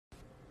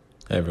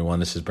Hey everyone,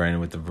 this is Brandon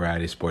with the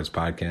Variety Sports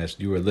Podcast.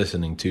 You are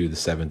listening to the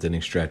 7th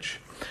Inning Stretch.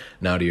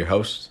 Now to your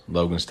hosts,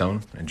 Logan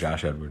Stone and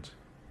Josh Edwards.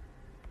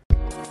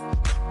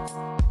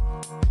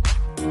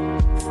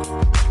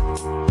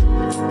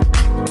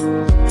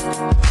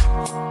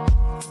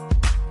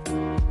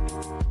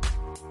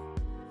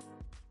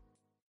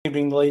 Good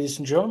evening, ladies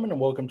and gentlemen,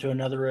 and welcome to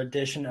another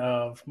edition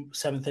of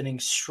 7th Inning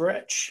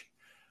Stretch,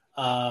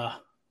 the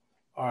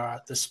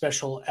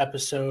special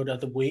episode of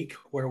the week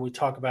where we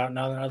talk about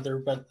none other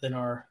but than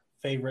our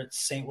favorite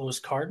St. Louis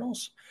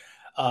Cardinals.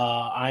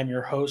 I'm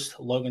your host,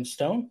 Logan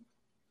Stone,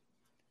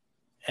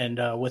 and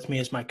with me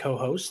is my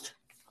co-host,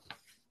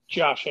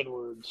 Josh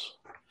Edwards.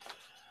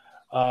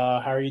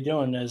 How are you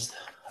doing?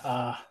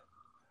 Are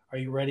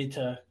you ready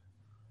to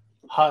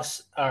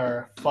fuss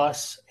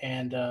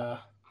and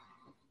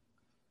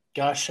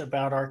gush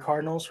about our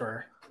Cardinals,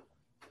 or?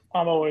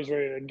 I'm always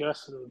ready to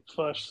gush and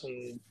fuss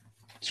and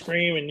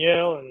scream and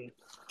yell and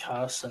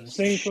cuss and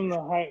sing from the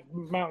high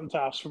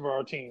mountaintops for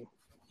our team.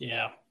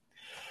 Yeah.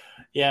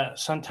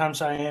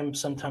 Sometimes I am,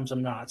 sometimes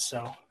I'm not.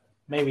 So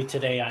maybe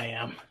today I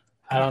am.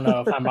 I don't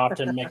know if I'm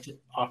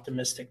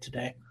optimistic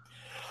today.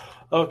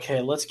 Okay,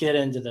 let's get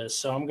into this.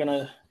 So I'm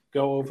gonna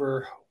go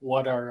over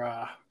what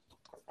our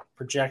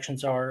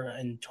projections are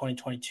in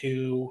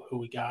 2022, who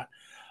we got.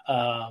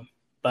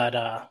 But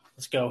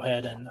let's go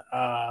ahead and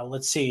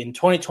let's see. In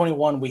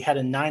 2021, we had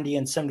a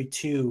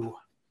 90-72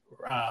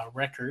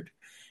 record,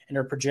 and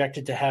are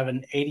projected to have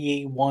an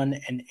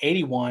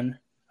 81-81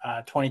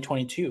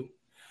 2022.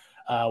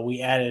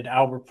 We added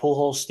Albert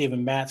Pujols,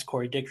 Steven Matz,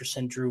 Corey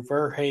Dickerson, Drew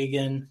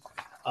Verhagen.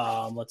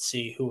 Let's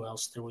see, who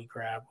else did we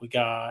grab? We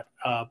got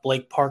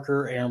Blake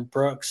Parker, Aaron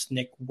Brooks,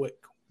 Nick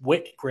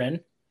Whitgren.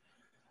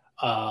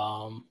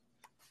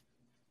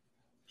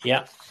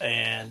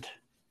 And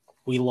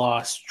we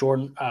lost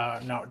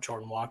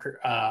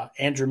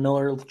Andrew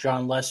Miller,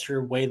 John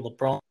Lester, Wade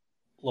LeBlanc,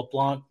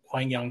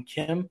 Kwang Young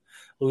Kim,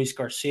 Luis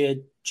Garcia,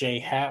 Jay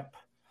Happ.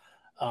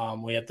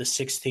 We have the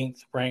 16th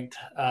ranked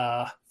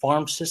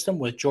farm system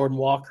with Jordan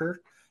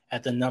Walker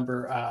at the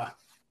number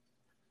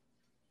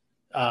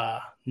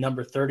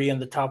 30 in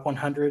the top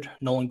 100.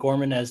 Nolan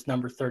Gorman as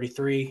number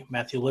 33.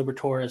 Matthew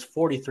Liberatore as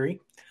 43.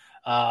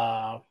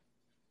 The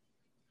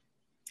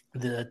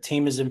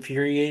team is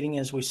infuriating,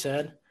 as we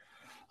said.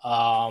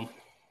 So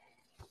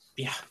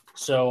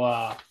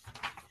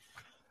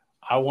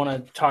I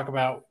want to talk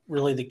about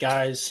really the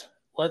guys.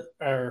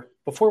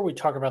 Before we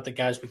talk about the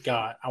guys we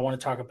got, I want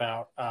to talk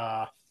about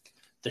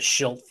the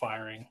Schilt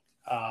firing.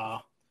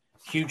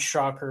 Huge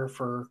shocker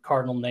for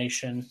Cardinal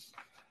Nation.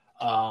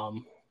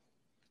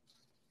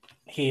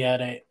 He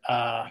had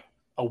a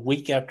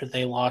week after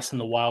they lost in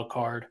the wild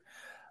card.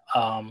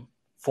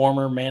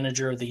 Former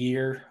manager of the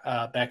year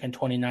back in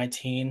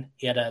 2019.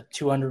 He had a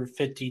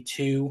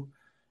 252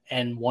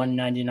 and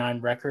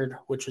 199 record,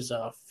 which is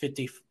a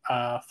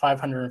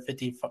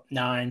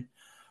 559%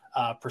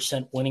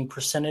 winning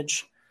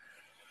percentage.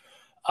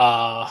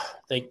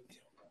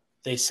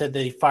 They said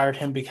they fired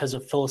him because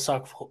of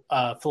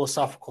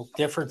philosophical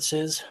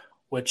differences,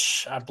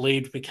 which I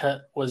believe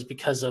was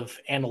because of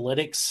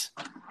analytics.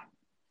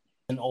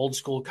 An old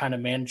school kind of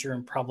manager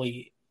and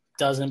probably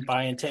doesn't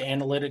buy into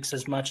analytics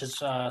as much as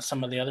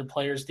some of the other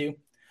players do.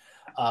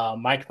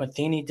 Mike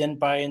Matheny didn't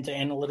buy into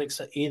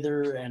analytics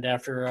either, and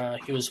after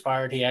he was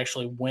fired, he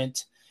actually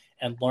went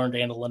and learned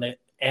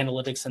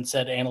analytics and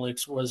said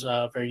analytics was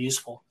very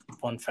useful.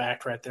 Fun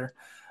fact right there.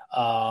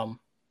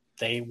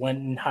 They went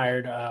and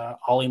hired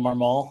Ollie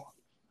Marmol.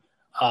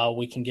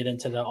 We can get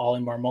into the Ollie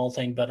Marmol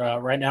thing, but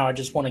right now I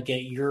just want to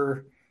get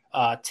your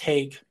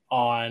take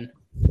on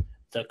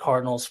the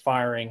Cardinals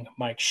firing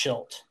Mike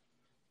Schilt.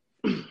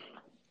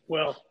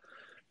 Well,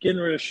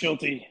 getting rid of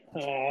Schilty,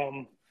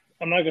 I'm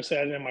not going to say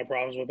I didn't have my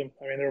problems with him.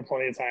 I mean, there were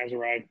plenty of times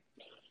where I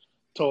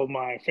told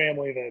my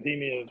family that he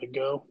needed to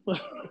go in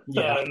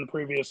the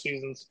previous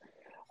seasons.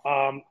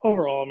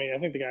 Overall, I mean, I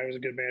think the guy was a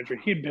good manager.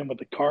 He'd been with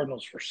the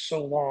Cardinals for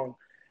so long.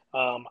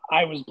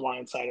 I was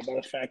blindsided by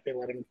the fact they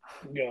let him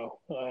go.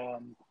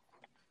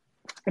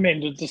 I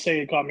mean, to say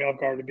it caught me off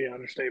guard would be an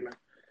understatement.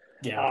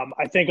 Yeah.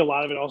 I think a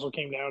lot of it also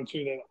came down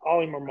to that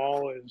Ollie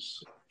Marmol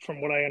is,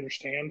 from what I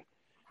understand,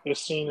 is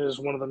seen as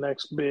one of the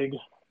next big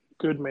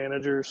good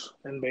managers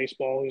in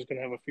baseball who's going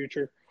to have a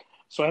future.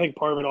 So I think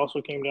part of it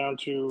also came down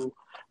to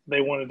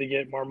they wanted to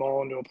get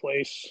Marmol into a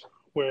place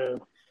where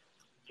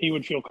he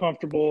would feel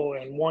comfortable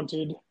and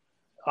wanted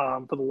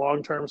for the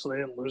long term, so they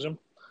didn't lose him.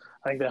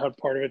 I think that had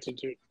part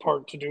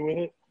to do with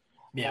it.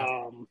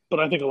 Yeah.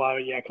 But I think a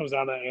lot of it, comes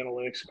down to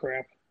analytics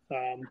crap.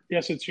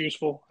 Yes, it's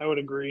useful. I would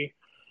agree.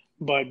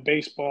 But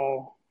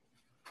baseball,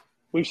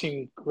 we've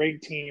seen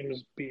great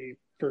teams be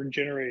for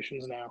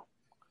generations now,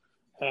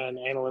 and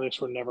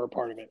analytics were never a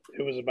part of it.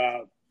 It was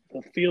about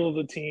the feel of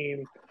the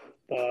team,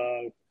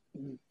 the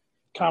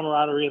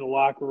camaraderie in the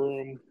locker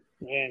room,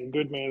 and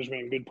good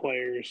management and good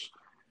players.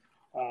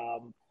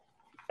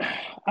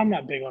 I'm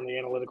not big on the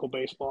analytical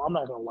baseball. I'm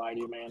not going to lie to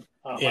you, man.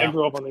 I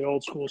grew up on the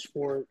old school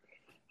sport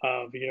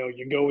of,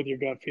 you go with your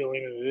gut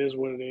feeling and it is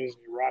what it is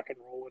and you rock and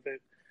roll with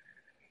it.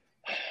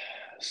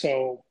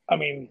 So, I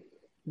mean,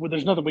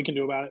 there's nothing we can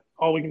do about it.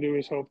 All we can do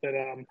is hope that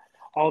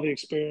all the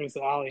experience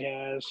that Ollie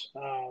has,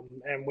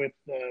 and with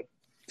the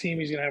team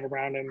he's going to have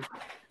around him,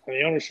 and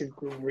the ownership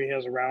group he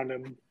has around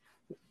him,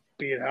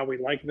 be it how we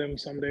like them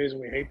some days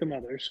and we hate them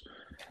others,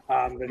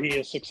 that he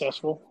is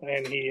successful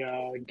and he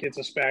gets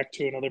us back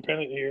to another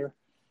pennant here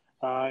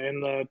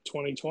in the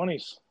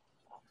 2020s.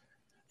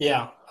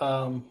 Yeah.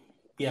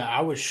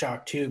 I was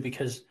shocked too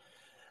because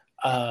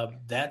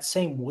that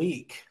same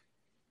week,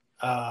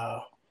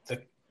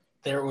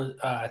 there was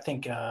I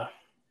think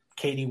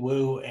Katie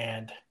Wu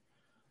and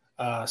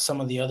some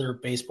of the other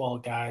baseball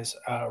guys,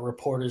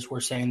 reporters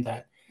were saying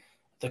that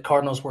the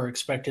Cardinals were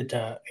expected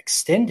to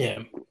extend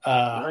him,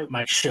 Right.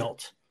 Mike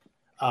Schilt,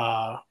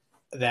 for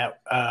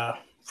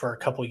a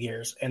couple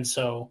years. And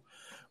so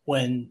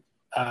when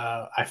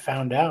I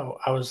found out,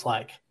 I was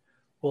like,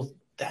 well,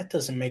 that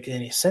doesn't make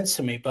any sense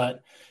to me.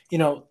 But,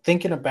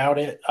 thinking about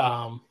it,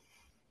 I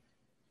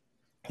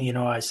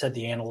said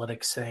the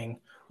analytics thing,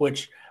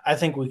 which I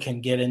think we can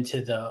get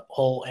into the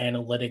whole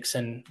analytics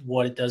and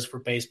what it does for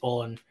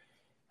baseball. And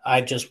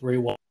I just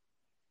rewatched.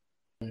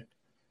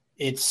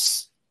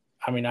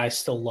 I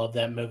still love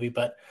that movie,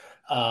 but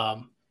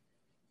I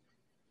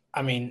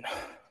kind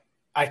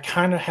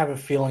of had a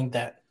feeling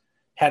that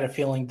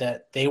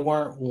they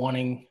weren't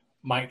wanting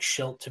Mike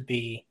Schilt to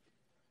be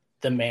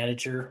the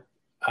manager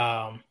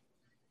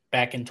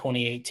back in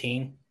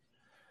 2018.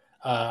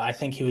 I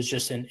think he was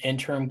just an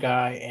interim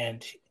guy,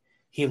 and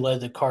he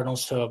led the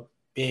Cardinals to a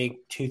big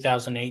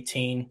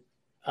 2018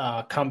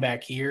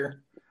 comeback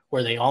year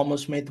where they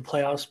almost made the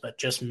playoffs but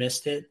just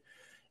missed it.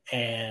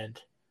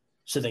 And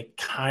so they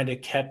kind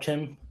of kept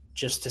him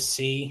just to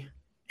see.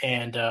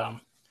 And,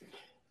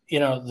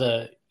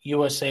 the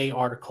USA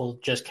article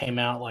just came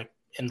out like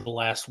in the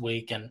last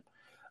week. And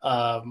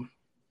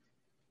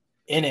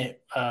in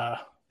it,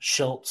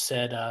 Schultz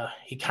said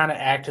he kind of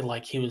acted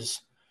like he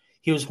was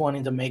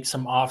wanting to make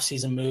some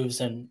off-season moves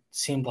and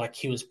seemed like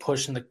he was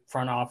pushing the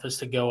front office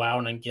to go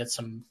out and get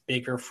some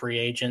bigger free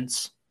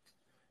agents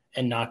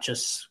and not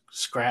just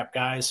scrap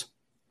guys.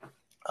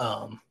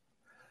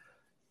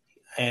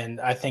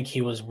 And I think he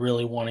was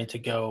really wanting to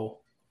go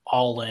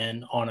all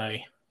in on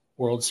a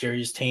World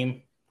Series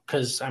team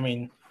because,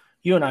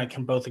 you and I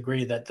can both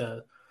agree that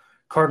the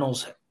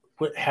Cardinals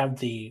would have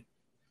the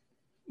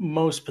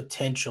most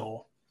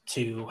potential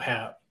to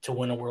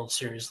win a World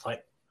Series.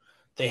 Like,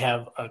 they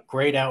have a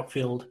great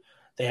outfield.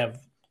 They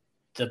have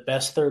the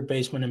best third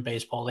baseman in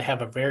baseball. They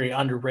have a very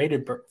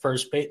underrated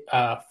first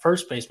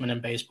baseman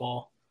in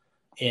baseball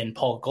in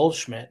Paul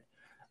Goldschmidt.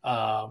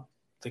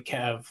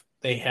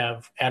 They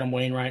have Adam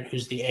Wainwright,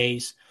 who's the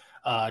ace,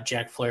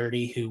 Jack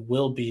Flaherty, who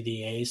will be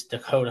the ace,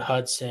 Dakota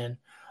Hudson,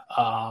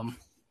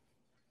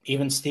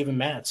 even Steven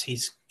Matz.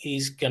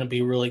 He's going to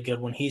be really good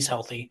when he's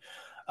healthy.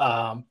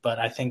 But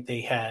I think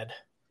they had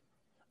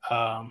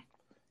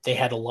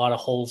a lot of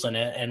holes in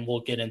it, and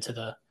we'll get into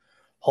the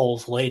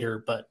holes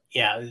later. But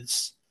yeah,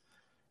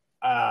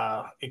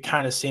 it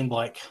kind of seemed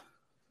like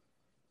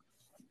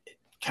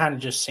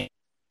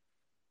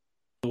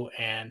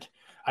and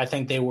I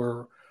think they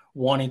were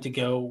wanting to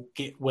go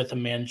get with a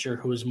manager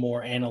who was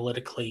more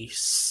analytically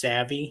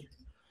savvy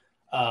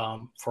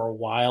for a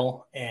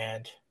while,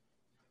 and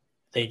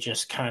they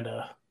just kind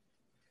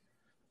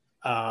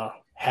of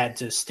had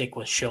to stick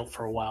with Schilt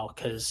for a while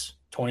because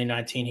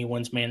 2019 he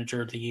wins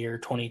Manager of the Year.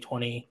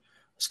 2020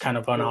 was kind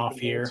of an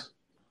off year.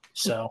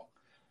 So,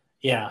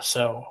 yeah.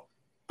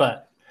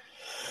 But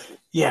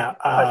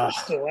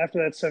still,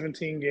 after that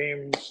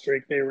 17-game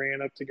streak they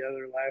ran up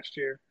together last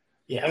year,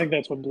 I think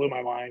that's what blew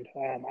my mind.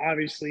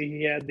 Obviously,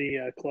 he had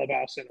the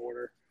clubhouse in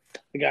order.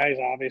 The guys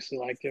obviously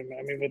liked him.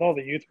 With all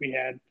the youth we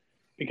had,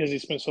 because he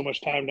spent so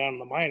much time down in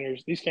the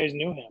minors, these guys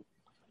knew him.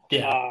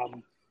 Yeah.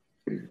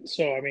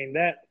 So,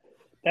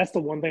 that's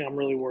the one thing I'm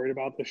really worried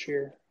about this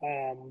year,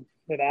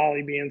 with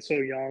Ollie being so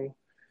young.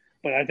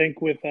 But I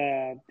think with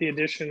the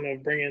addition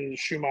of bringing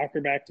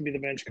Schumacher back to be the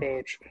bench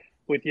coach,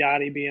 with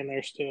Yachty being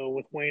there still,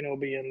 with Waino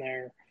being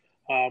there,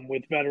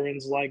 with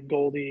veterans like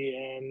Goldie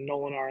and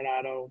Nolan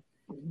Arenado,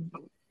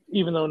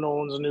 even though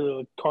Nolan's new to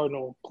the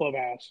Cardinal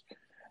clubhouse,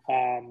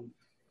 I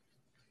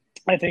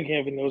think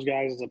having those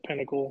guys as a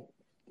pinnacle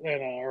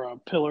or a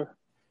pillar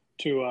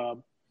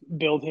to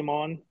build him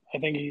on, I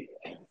think he's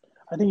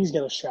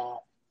got a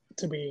shot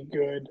to be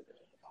good.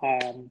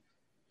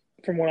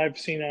 From what I've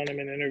seen on him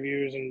in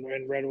interviews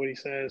and read what he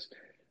says,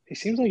 he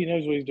seems like he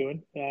knows what he's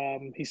doing.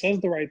 He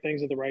says the right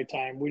things at the right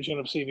time. We're just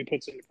going to see if he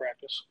puts it into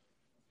practice.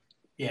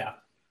 Yeah.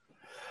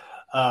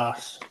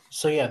 That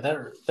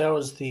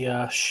was the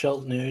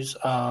Schilt news.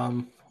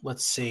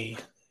 Let's see.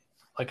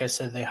 Like I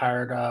said, they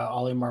hired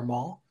Ollie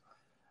Marmol,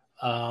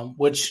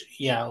 which,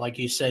 like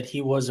you said,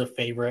 he was a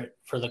favorite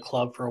for the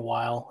club for a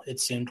while. It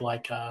seemed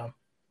like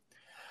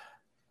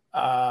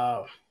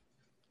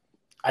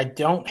I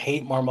don't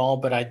hate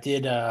Marmol, but I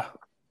did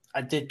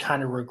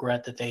kind of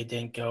regret that they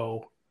didn't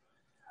go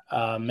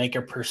make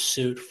a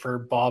pursuit for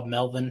Bob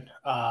Melvin,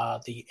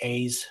 the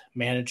A's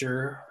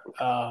manager.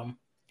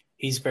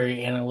 He's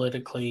very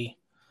analytically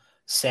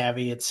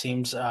savvy. It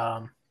seems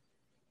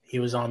he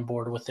was on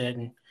board with it,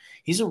 and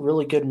he's a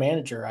really good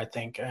manager, I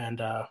think.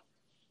 And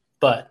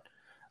but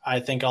I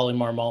think Ollie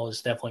Marmol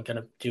is definitely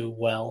going to do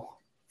well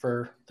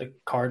for the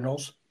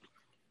Cardinals.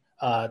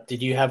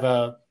 Did you have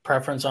a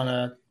preference on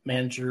a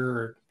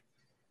manager?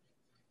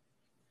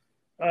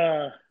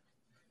 The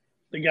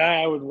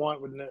guy I would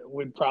want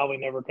would probably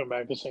never come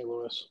back to St.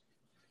 Louis.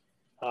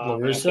 La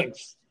I think,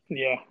 Russa?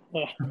 yeah.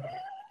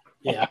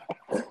 Yeah.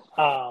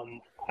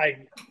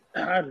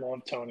 I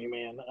love Tony,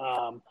 man.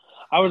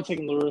 I would have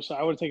taken La Russa.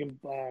 I would have taken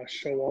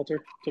Showalter,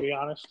 to be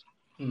honest.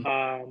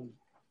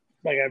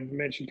 Like I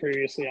mentioned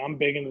previously, I'm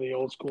big into the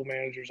old school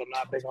managers. I'm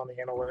not big on the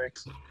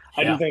analytics.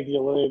 I do think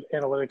the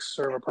analytics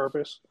serve a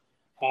purpose,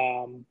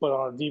 but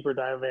on a deeper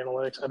dive of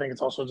analytics, I think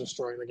it's also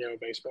destroying the game of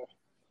baseball.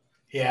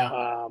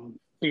 Yeah.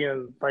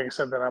 Being, like I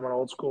said, that I'm an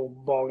old school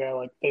ball guy,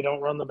 like they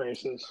don't run the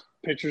bases.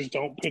 Pitchers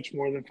don't pitch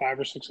more than 5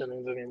 or 6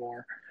 innings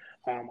anymore.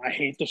 I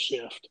hate the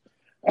shift.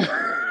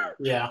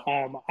 Yeah. I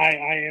am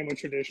a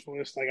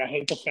traditionalist. Like I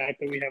hate the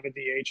fact that we have a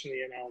DH in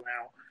the NL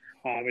now.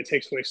 It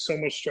takes away so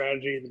much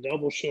strategy. The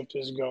double shift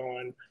is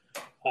gone.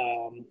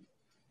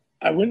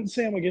 I wouldn't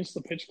say I'm against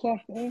the pitch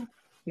clock though.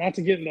 Not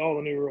to get into all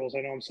the new rules.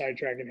 I know I'm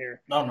sidetracking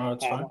here. No,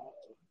 it's fine.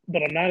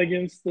 But I'm not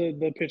against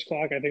the pitch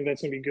clock. I think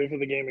that's going to be good for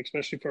the game,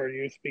 especially for our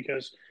youth,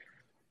 because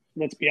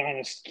let's be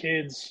honest,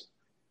 kids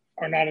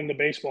are not into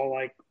baseball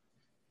like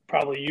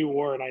probably you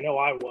were, and I know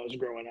I was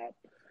growing up.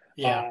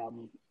 Yeah.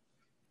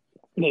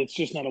 It's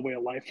just not a way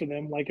of life for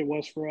them like it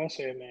was for us.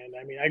 And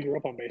I mean, I grew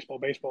up on baseball.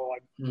 I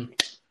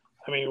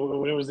mean,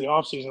 when it was the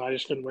off season, I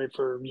just couldn't wait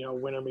for,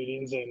 winter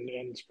meetings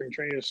and spring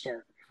training to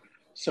start.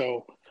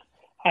 So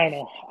I don't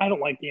know. I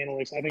don't like the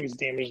analytics. I think it's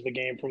damaged the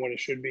game from what it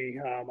should be.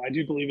 I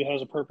do believe it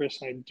has a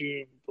purpose. I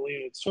do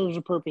believe it serves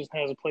a purpose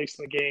and has a place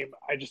in the game.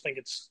 I just think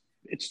it's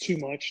too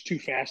much, too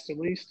fast at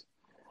least.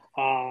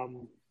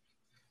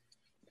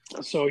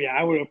 So, yeah,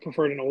 I would have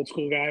preferred an old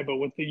school guy, but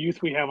with the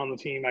youth we have on the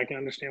team, I can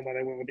understand why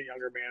they went with a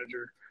younger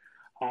manager.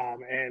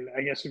 And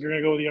I guess if you're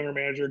going to go with a younger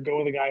manager, go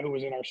with a guy who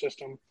was in our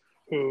system,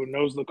 who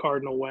knows the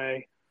Cardinal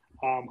way,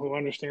 who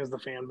understands the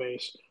fan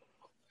base.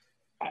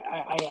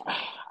 I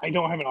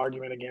don't have an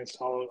argument against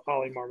Ollie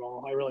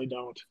Marmol. I really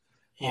don't.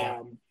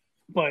 Yeah.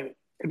 But,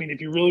 I mean,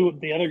 if you really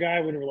 – the other guy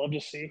I would have loved to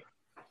see,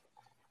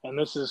 and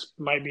this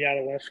might be out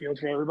of left field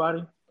for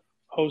everybody,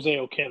 Jose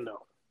Oquendo.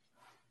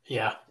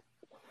 Yeah.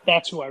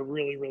 That's who I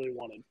really, really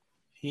wanted.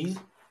 He's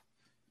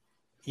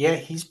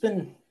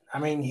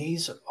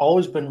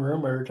always been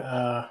rumored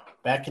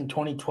back in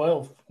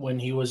 2012 when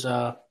he was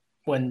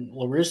when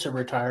La Russa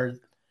retired,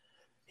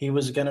 he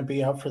was going to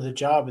be up for the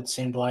job, it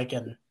seemed like.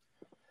 And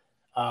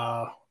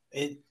I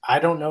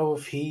don't know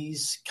if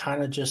he's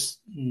kind of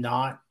just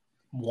not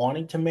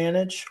wanting to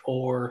manage,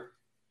 or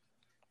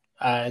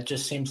it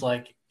just seems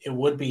like it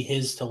would be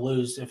his to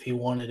lose if he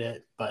wanted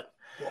it. But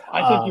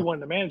I think he wanted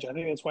to manage. I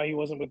think that's why he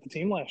wasn't with the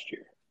team last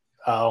year.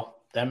 Oh,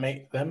 that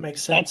makes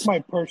sense. That's my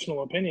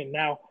personal opinion.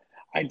 Now,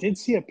 I did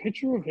see a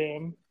picture of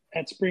him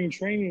at spring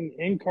training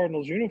in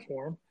Cardinals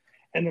uniform,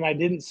 and then I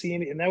didn't see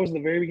any. And that was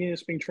the very beginning of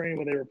spring training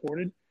when they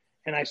reported,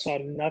 and I saw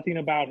nothing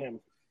about him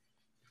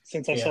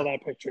since I saw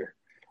that picture.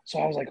 So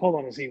I was like, hold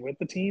on, is he with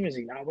the team? Is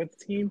he not with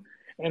the team?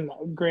 And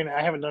granted,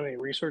 I haven't done any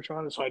research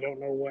on it, so I don't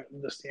know what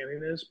the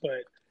standing is.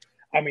 But,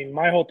 I mean,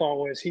 my whole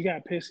thought was he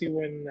got pissy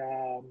when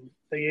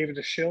they gave it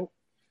to Schilt,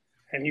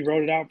 and he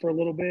wrote it out for a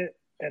little bit.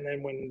 And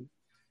then when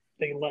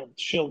they let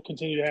Schilt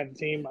continue to have the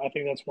team, I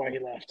think that's why he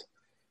left.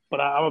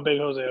 But I'm a big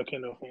Jose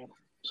Oquendo fan.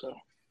 So,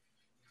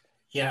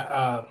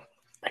 yeah,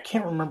 I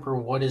can't remember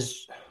what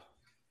his.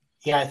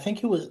 Yeah, I think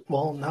he was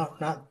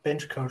not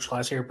bench coach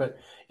last year, but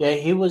yeah,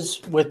 he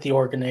was with the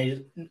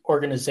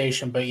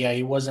organization. But yeah,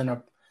 he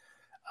wasn't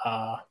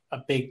a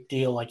big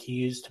deal like he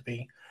used to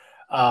be.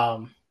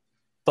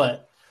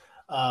 But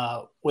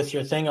with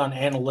your thing on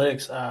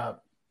analytics, I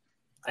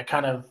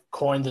kind of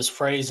coined this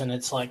phrase, and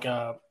it's like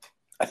I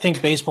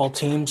think baseball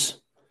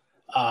teams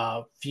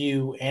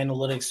view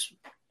analytics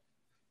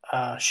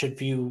should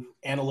view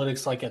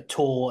analytics like a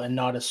tool and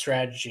not a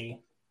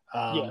strategy.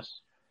 yes.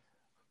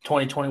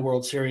 2020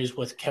 World Series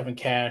with Kevin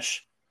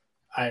Cash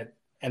and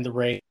the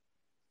Rays,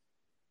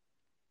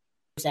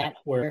 that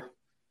where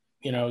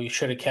you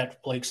should have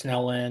kept Blake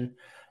Snell in.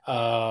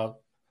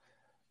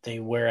 They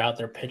wear out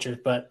their pitchers,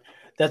 but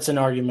that's an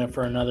argument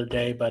for another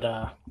day. But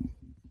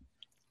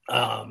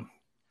those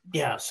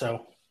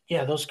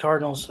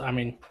Cardinals, I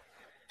mean,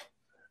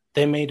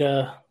 they made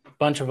a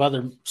bunch of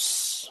other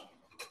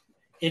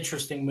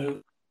interesting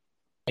moves.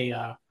 They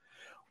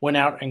went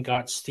out and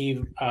got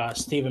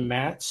Steven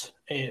Matz,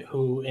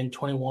 who in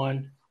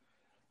 21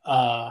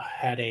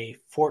 had a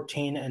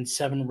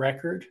 14-7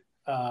 record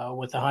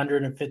with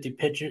 150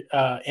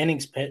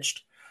 innings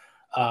pitched,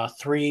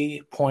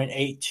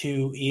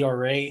 3.82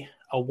 ERA,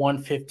 a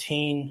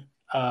 115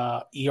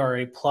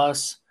 ERA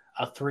plus,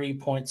 a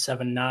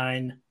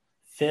 3.79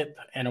 FIP,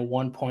 and a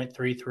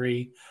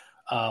 1.33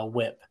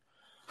 WHIP.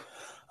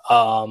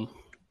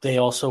 They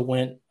also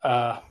went,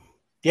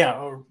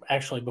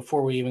 actually,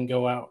 before we even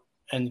go out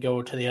and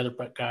go to the other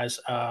guys,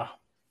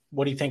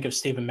 what do you think of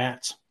Steven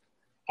Matz?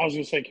 I was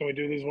going to say, can we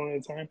do these one at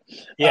a time?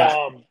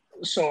 Yeah.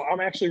 So I'm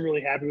actually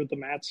really happy with the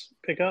Mats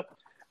pickup.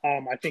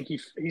 I think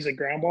he's a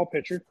ground ball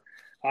pitcher.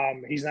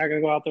 He's not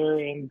going to go out there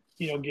and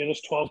get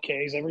us 12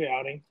 Ks every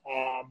outing.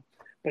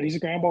 But he's a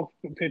ground ball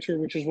pitcher,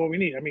 which is what we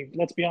need. I mean,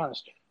 let's be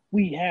honest.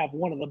 We have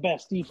one of the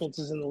best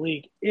defenses in the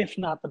league, if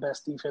not the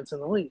best defense in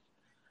the league.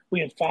 We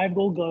had 5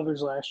 Gold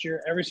Glovers last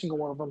year. Every single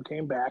one of them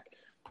came back.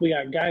 We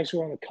got guys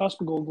who are on the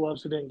cusp of Gold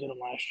Gloves who didn't get them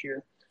last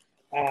year.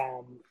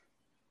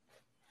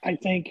 I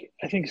think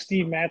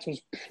Steve Matz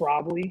was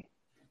probably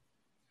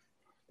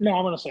 – no,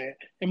 I'm going to say it.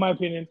 In my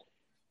opinion,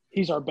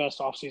 he's our best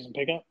offseason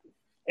pickup.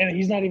 And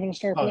he's not even a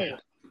star player. Yeah.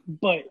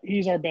 But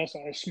he's our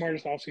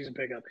smartest offseason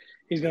pickup.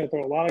 He's going to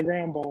throw a lot of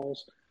ground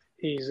balls.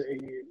 He's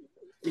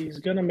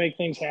going to make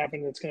things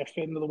happen that's going to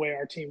fit into the way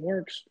our team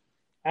works.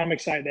 I'm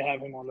excited to have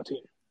him on the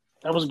team.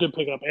 That was a good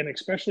pickup, and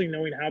especially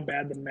knowing how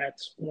bad the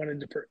Mets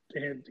wanted to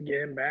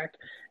get him back,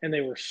 and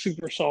they were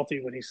super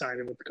salty when he signed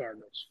him with the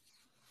Cardinals.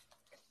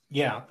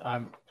 Yeah,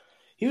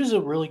 he was a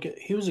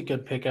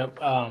good pickup.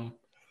 I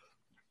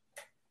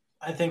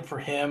think for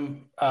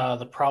him,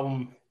 the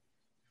problem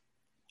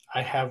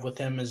I have with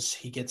him is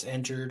he gets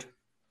injured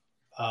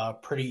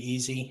pretty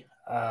easy.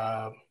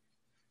 I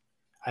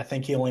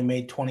think he only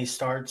made 20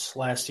 starts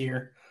last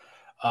year.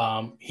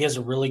 He has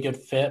a really good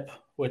FIP,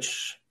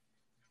 which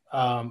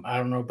I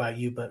don't know about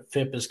you, but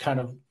FIP is kind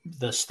of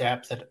the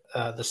stat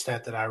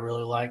that I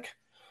really like.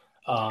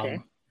 Okay.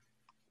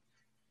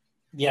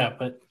 Yeah,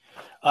 but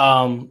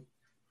I'll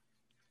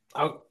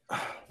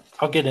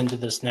get into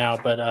this now.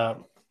 But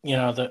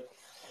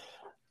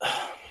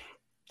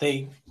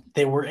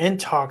they were in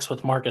talks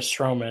with Marcus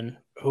Stroman,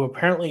 who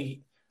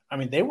apparently, I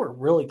mean, they were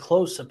really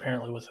close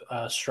apparently with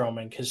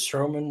Stroman, because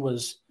Stroman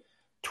was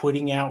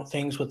tweeting out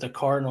things with the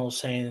Cardinals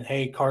saying,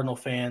 "Hey, Cardinal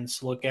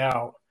fans, look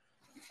out."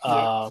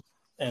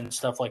 And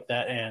stuff like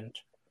that, and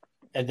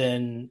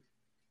then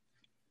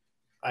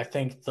I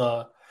think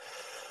the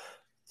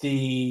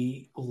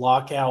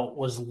lockout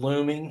was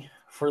looming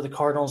for the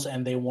Cardinals,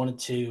 and they wanted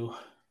to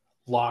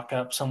lock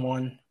up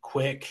someone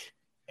quick,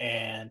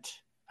 and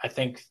I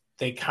think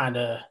they kind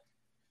of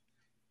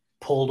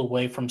pulled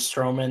away from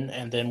Stroman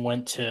and then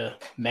went to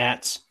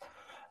Matz,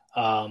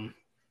 and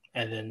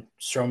then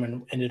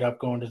Stroman ended up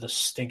going to the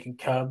stinking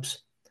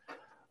Cubs.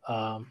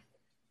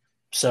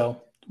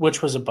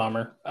 Which was a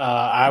bummer.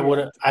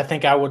 I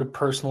think I would have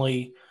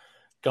personally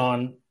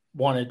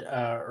wanted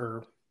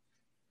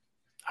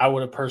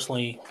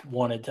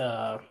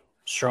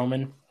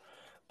Stroman,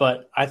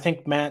 but I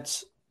think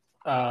Matt's,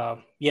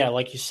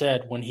 like you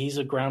said, when he's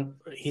a ground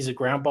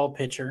ball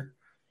pitcher,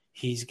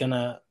 he's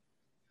gonna,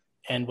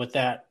 and with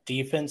that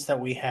defense that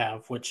we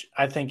have, which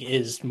I think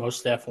is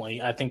most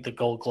definitely, I think the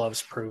Gold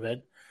Gloves prove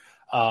it.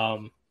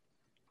 I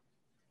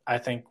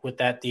think with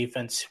that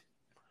defense,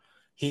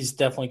 he's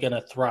definitely going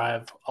to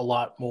thrive a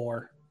lot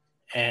more.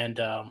 And,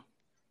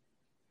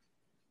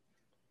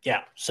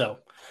 so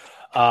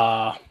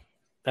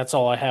that's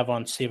all I have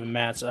on Steven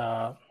Matz.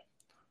 The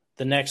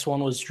next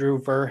one was Drew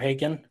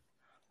Verhagen.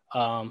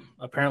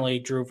 Apparently,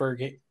 Drew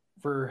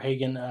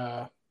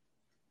Verhagen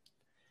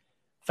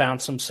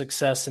found some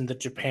success in the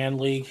Japan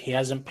League. He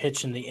hasn't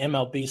pitched in the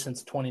MLB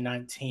since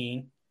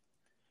 2019.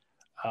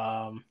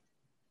 I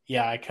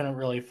couldn't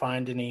really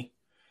find any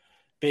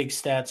big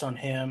stats on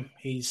him.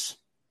 He's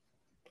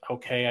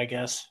okay, I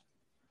guess.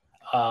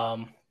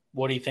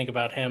 What do you think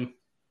about him?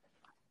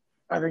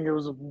 I think it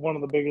was one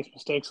of the biggest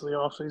mistakes of the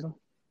offseason.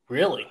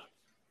 Really?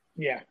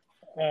 Yeah.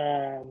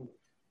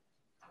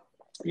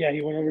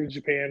 He went over to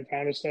Japan,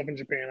 found his stuff in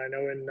Japan. I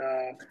know in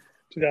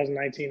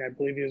 2019, I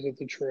believe he was with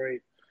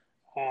Detroit.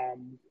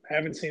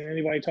 Haven't seen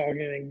anybody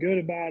talking anything good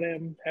about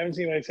him. Haven't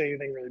seen anybody say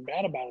anything really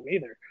bad about him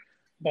either.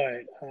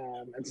 But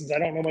and since I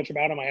don't know much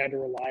about him, I had to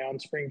rely on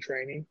spring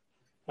training.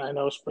 I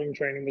know spring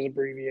training was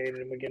abbreviated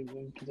and we get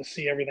to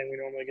see everything we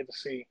normally get to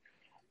see.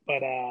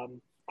 But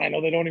I know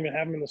they don't even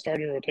have him in the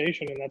starting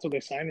rotation, and that's what they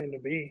signed him to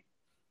be,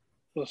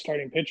 the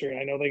starting pitcher.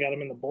 I know they got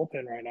him in the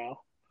bullpen right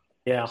now.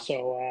 Yeah.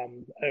 So,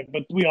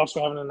 but we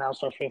also haven't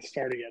announced our 5th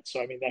starter yet.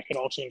 So, I mean, that could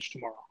all change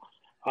tomorrow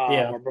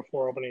or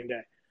before opening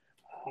day.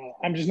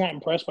 I'm just not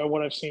impressed by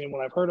what I've seen and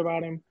what I've heard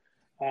about him.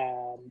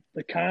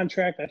 The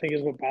contract, I think,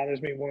 is what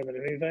bothers me more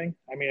than anything.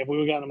 I mean, if we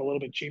would have gotten him a little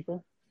bit cheaper,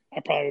 I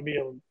probably would be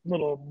a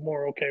little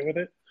more okay with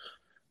it.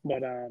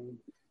 But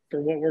for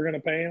what we're going to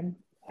pay him,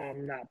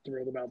 I'm not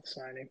thrilled about the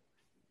signing.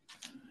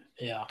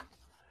 He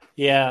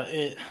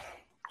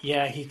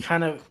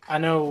kind of – I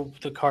know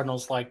the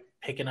Cardinals like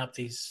picking up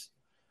these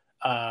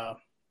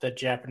the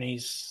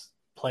Japanese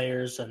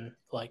players, and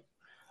like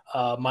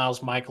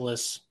Miles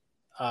Michaelis,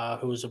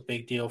 who was a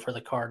big deal for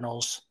the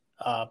Cardinals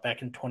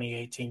back in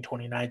 2018,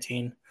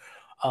 2019,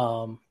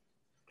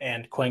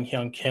 and Kwang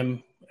Hyun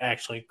Kim,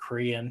 actually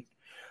Korean,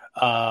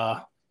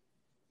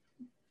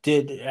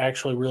 did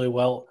actually really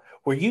well.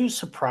 Were you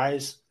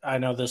surprised? I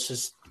know this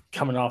is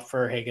coming off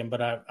Verhagen,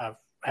 but I've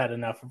had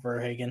enough of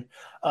Verhagen.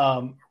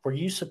 Were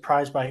you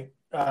surprised by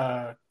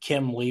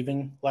Kim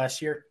leaving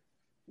last year?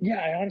 Yeah,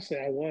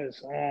 I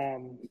was. I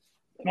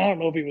don't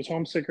know if he was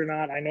homesick or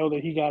not. I know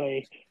that he got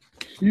a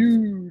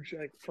huge,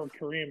 like for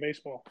Korean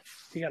baseball.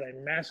 He got a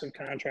massive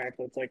contract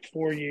that's like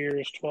 4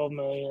 years, $12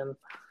 million,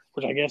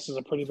 which I guess is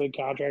a pretty big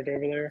contract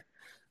over there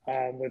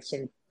with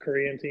some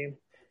Korean team.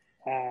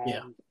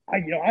 Yeah.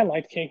 I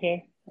liked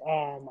KK.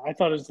 I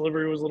thought his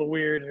delivery was a little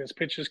weird and his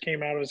pitches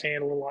came out of his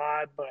hand a little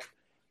odd, but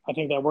I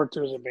think that worked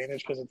to his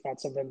advantage because it's not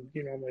something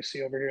you normally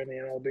see over here in the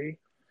MLB.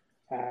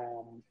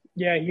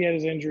 Yeah, he had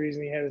his injuries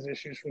and he had his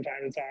issues from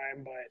time to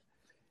time, but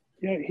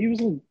he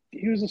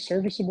was a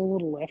serviceable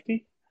little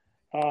lefty.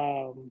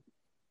 Um,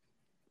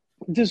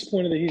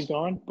 Disappointed that he's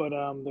gone, but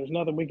there's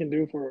nothing we can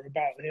do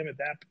about him at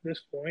this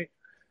point,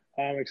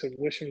 except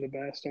wish him the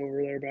best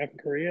over there back in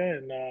Korea,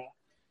 and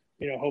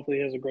hopefully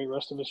he has a great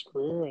rest of his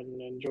career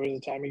and enjoys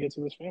the time he gets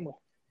with his family.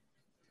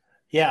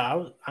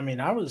 Yeah,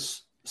 I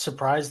was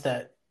surprised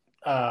that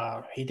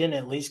he didn't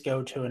at least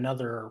go to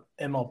another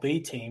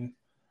MLB team.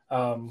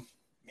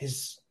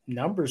 His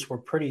numbers were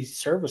pretty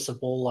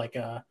serviceable, like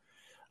a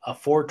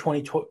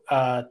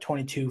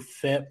 4.22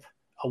 FIP,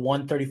 a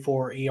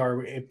 1.34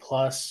 ERA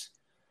plus,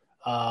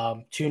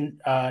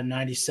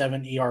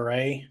 2.97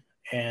 ERA,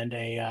 and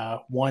a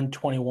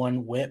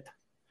 1.21 WHIP.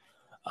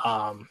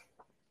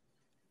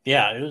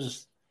 Yeah, it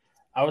was.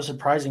 I was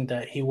surprising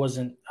that he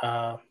wasn't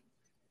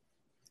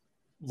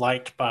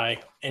liked by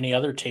any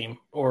other team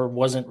or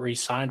wasn't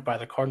re-signed by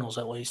the Cardinals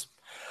at least.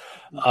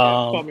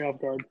 Caught me off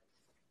guard.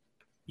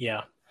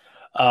 Yeah.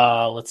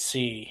 Let's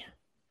see.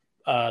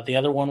 The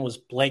other one was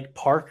Blake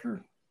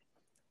Parker.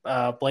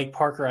 Blake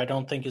Parker, I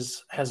don't think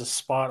has a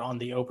spot on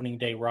the opening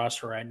day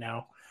roster right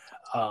now.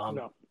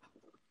 No.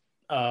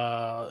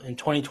 In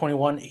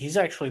 2021, he's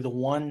actually the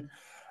one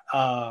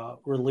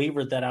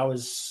reliever that I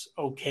was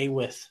okay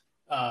with.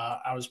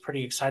 I was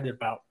pretty excited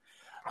about.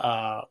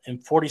 In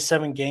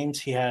 47 games,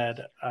 he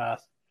had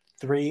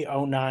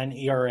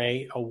 3.09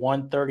 ERA, a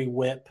 1.30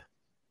 WHIP,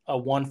 a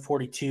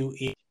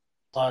 1.42 ERA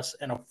plus,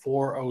 and a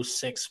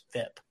 4.06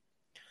 FIP.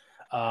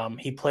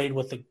 He played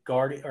with the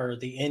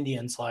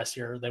Indians last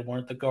year. They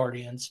weren't the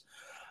Guardians.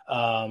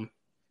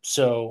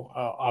 So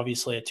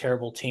obviously a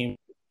terrible team.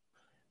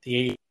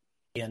 The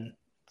and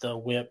the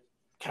WHIP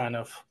kind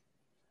of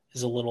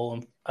is a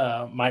little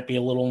might be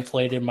a little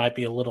inflated, might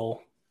be a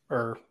little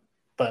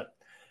but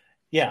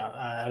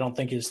yeah, I don't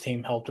think his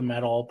team helped him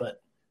at all.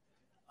 But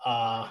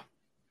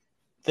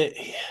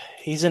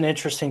he's an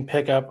interesting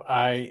pickup.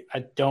 I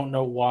don't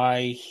know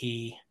why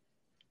he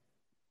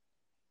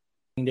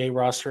day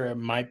roster. It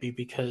might be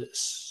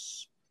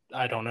because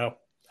I don't know.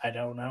 I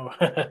don't know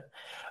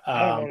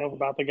enough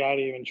about the guy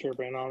to even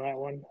chirp in on that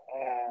one.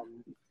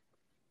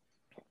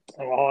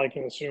 All I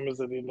can assume is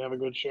that he didn't have a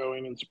good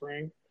showing in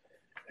spring,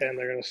 and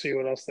they're going to see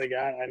what else they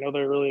got. I know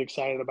they're really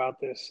excited about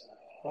this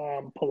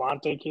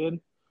Palante kid.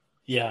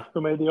 Yeah.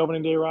 Who made the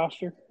opening day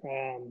roster.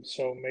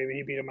 So maybe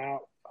he beat him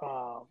out.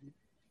 I'm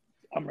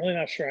really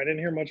not sure. I didn't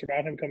hear much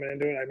about him coming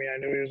into it. I mean, I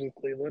knew he was with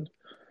Cleveland,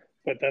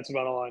 but that's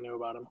about all I knew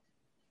about him.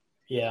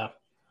 Yeah.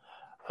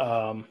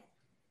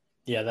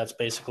 Yeah, that's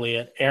basically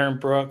it. Aaron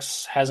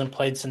Brooks hasn't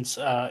played since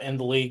in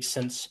the league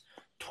since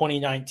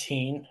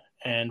 2019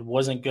 and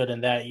wasn't good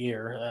in that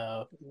year.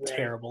 Right.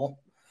 Terrible.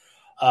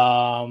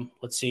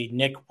 Let's see.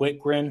 Nick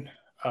Whitgren,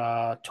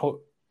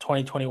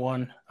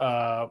 2021.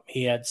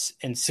 He had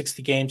in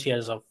 60 games, he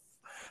has a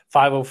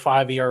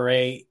 5.05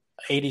 ERA,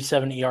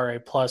 87 ERA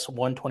plus,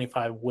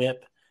 1.25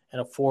 WHIP,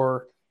 and a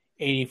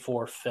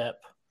 4.84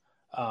 FIP.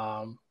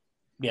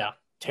 Yeah,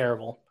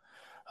 terrible.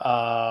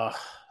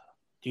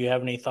 Do you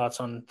have any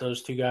thoughts on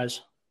those two guys?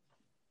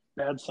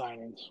 Bad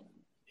signings.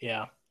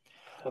 Yeah.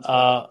 That's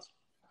bad.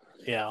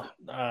 Yeah.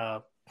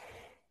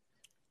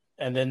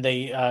 And then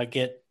they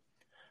get a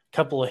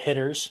couple of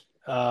hitters.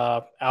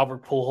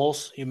 Albert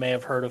Pujols, you may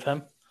have heard of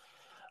him.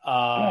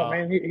 Oh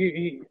man,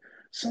 he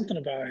something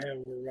about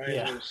him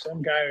reminds me of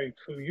some guy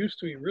who used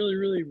to be really,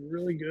 really,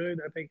 really good.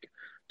 I think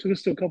took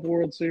us to a couple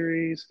World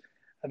Series.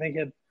 I think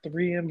had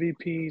 3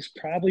 MVPs.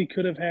 Probably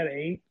could have had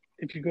 8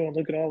 if you go and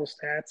look at all the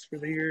stats for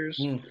the years.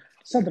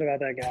 Something about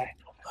that guy.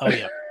 Oh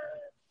yeah,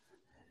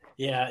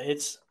 yeah.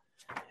 It's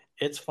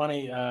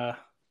funny.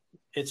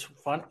 It's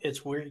fun.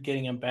 It's weird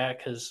getting him back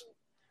because,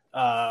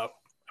 I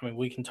mean,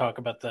 we can talk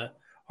about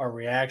our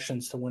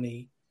reactions to when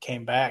he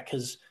came back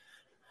because,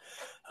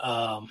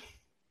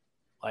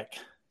 like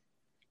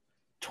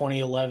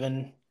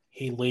 2011,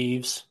 he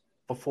leaves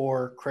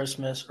before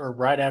Christmas or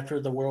right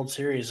after the World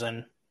Series,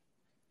 and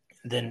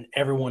then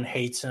everyone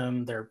hates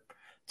him. They're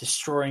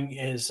destroying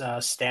his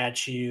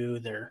statue.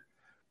 They're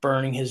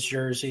burning his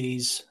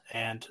jerseys,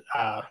 and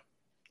I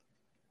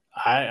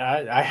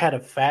had a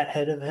fat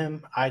head of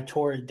him. I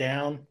tore it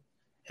down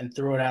and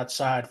threw it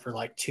outside for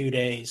like 2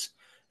 days,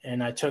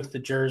 and I took the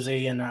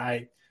jersey and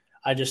I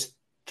just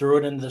threw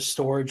it in the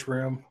storage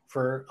room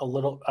for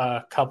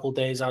a couple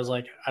days. I was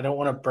like, I don't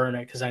want to burn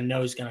it because I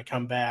know he's going to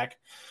come back.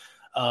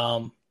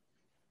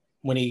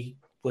 When he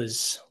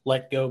was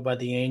let go by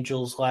the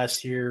Angels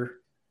last year,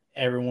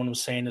 everyone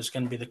was saying it's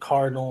going to be the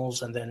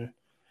Cardinals, and then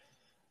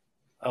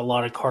a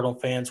lot of Cardinal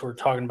fans were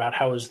talking about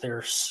how is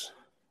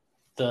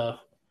the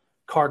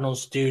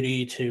Cardinals'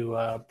 duty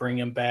to bring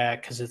him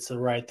back because it's the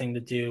right thing to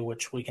do,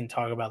 which we can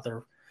talk about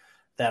their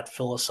that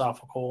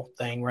philosophical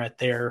thing right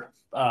there.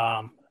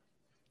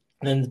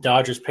 Then the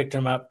Dodgers picked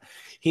him up.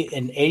 He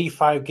in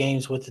 85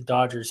 games with the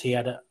Dodgers, he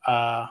had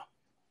a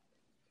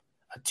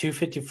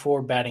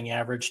 254 batting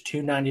average,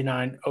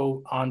 299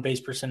 on base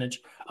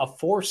percentage, a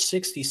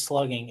 460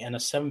 slugging, and a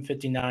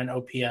 759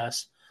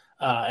 OPS,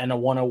 and a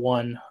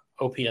 101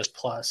 OPS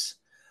plus,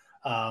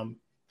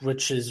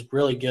 which is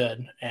really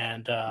good.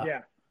 And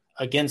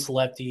against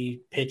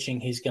lefty pitching,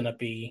 he's going to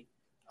be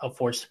a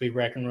force to be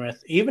reckoned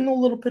with. Even a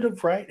little bit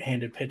of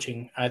right-handed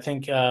pitching. I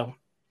think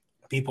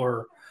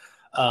people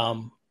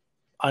are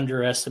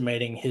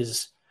underestimating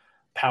his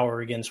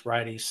power against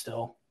righties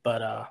still.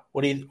 But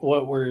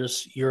what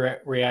was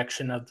your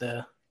reaction of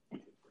the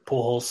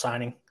Pujols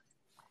signing?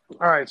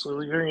 All right, so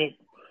you're going to get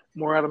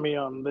more out of me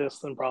on this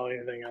than probably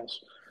anything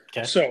else.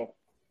 Okay. So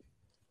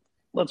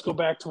let's go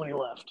back to when he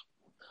left.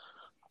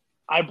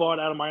 I bought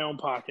out of my own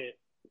pocket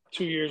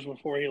 2 years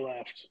before he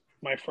left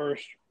my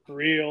first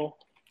real,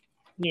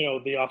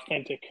 the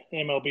authentic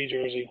MLB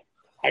jersey.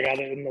 I got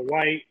it in the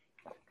white,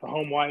 the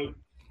home white,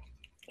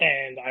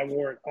 and I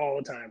wore it all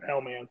the time.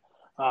 Hell, man.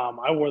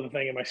 I wore the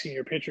thing in my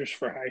senior pictures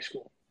for high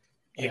school.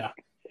 Yeah.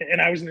 And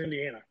I was in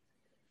Indiana.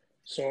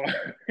 So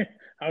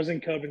I was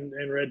in Cub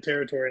and Red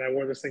territory, and I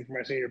wore this thing for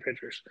my senior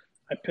pictures.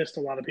 I pissed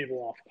a lot of people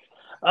off.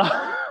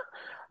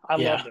 I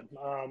loved him.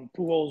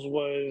 Pujols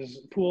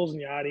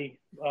and Yachty,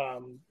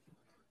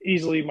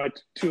 easily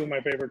two of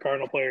my favorite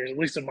Cardinal players, at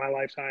least in my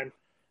lifetime.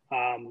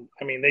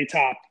 They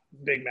top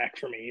Big Mac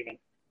for me even.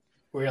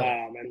 Really?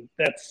 And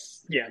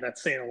that's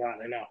saying a lot,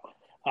 I know.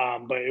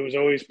 But it was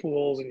always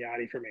Pujols and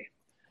Yachty for me.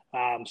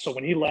 So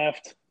when he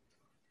left,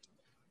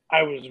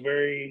 I was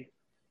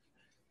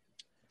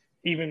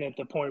even at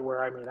the point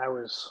where, I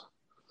was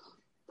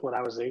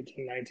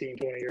 18, 19,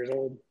 20 years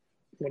old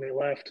when he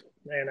left.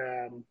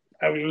 And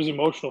it was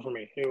emotional for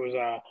me. It was,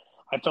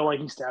 I felt like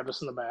he stabbed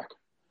us in the back.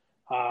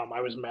 I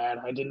was mad.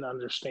 I didn't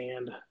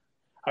understand.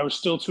 I was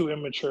still too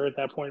immature at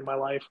that point in my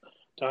life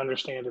to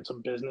understand it's a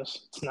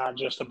business. It's not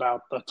just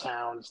about the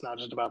town. It's not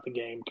just about the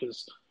game,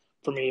 because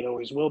for me, it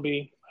always will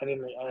be. I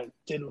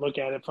didn't look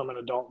at it from an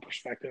adult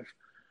perspective.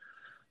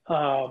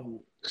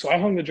 So I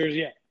hung the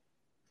jersey up.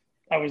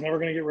 I was never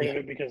going to get rid of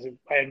it because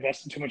I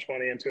invested too much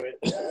money into it.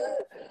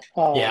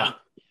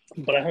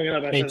 But I hung it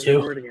up. I said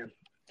never wear it again.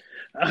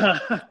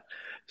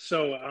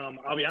 So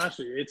I'll be honest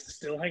with you, it's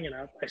still hanging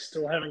up. I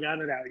still haven't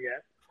gotten it out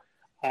yet.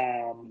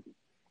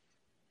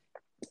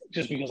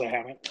 Just because I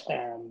haven't.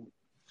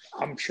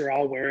 I'm sure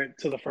I'll wear it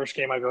to the first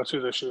game I go to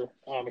this year,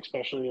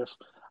 especially if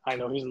I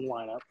know he's in the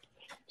lineup.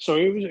 So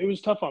it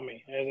was tough on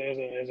me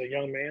as a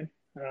young man,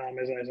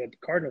 as a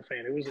Cardinal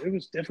fan. It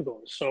was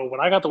difficult. So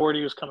when I got the word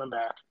he was coming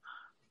back,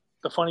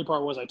 the funny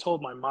part was I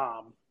told my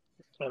mom,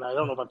 and I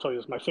don't know if I've told you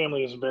this, my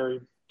family is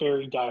very,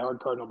 very diehard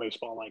Cardinal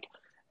baseball. Like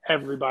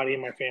everybody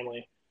in my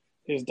family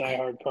is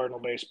diehard Cardinal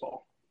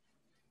baseball.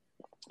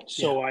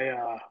 So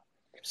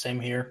same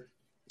here.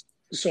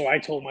 So I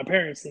told my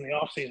parents in the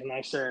offseason,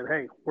 I said,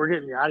 hey, we're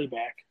getting Yachty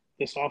back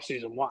this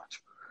offseason.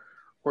 Watch.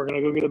 We're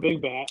going to go get a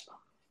big bat,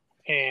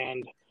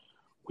 and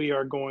we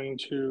are going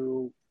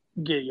to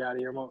get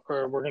Yachty,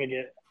 or we're going to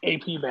get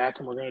AP back,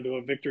 and we're going to do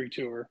a victory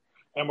tour,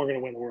 and we're going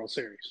to win the World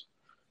Series.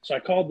 So I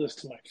called this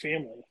to my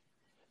family,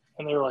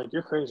 and they were like,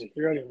 you're crazy.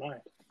 You're out of your mind.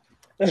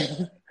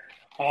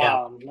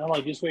 And I'm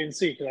like, just wait and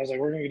see, because I was like,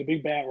 we're going to get a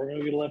big bat. We're going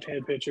to get a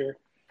left-handed pitcher.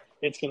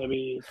 It's going to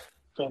be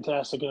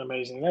fantastic and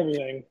amazing and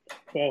everything.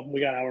 Well, we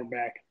got Howard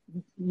back.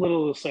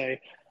 Little to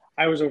say.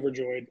 I was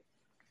overjoyed.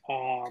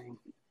 I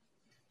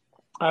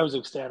was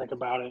ecstatic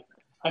about it.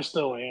 I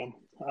still am.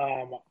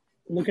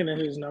 Looking at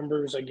his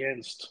numbers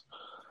against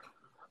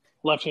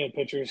left-handed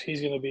pitchers,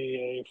 he's going to be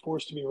a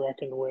force to be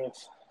reckoned with.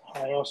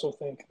 I also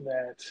think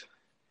that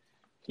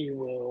he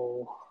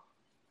will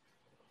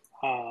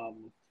I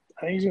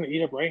think he's going to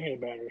eat up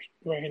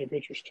right-handed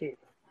pitchers too.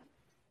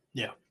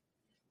 Yeah.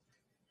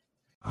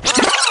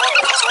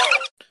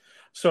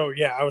 So,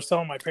 I was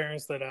telling my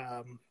parents that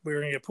we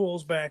were going to get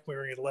Pujols back, we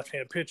were going to get a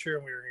left-handed pitcher,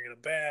 and we were going to get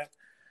a bat.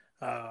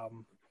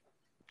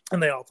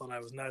 And they all thought I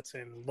was nuts.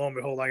 And lo and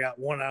behold, I got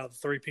one out of the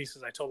three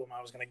pieces I told them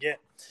I was going to get.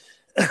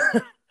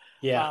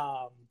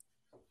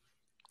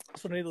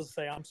 So needless to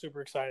say, I'm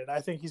super excited.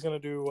 I think he's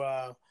going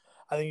to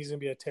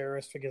be a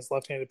terrorist against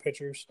left-handed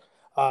pitchers.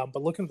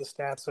 But looking at the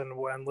stats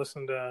and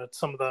listening to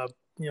some of the,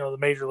 the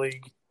major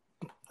league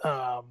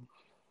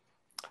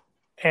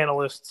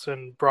analysts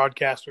and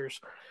broadcasters,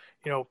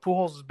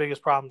 Pujols'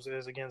 biggest problems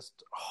is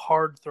against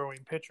hard-throwing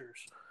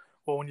pitchers.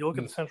 Well, when you look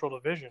at the Central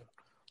Division,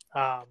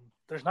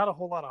 there's not a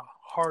whole lot of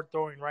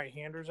hard-throwing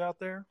right-handers out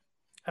there,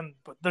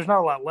 but there's not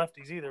a lot of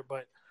lefties either.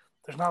 But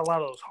there's not a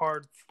lot of those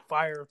hard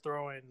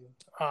fire-throwing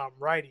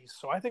righties.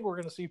 So I think we're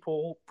going to see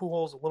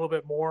Pujols a little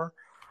bit more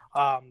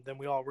than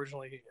we all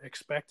originally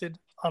expected,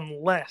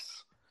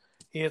 unless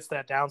he hits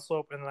that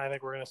downslope, and then I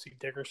think we're going to see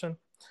Dickerson,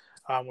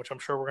 which I'm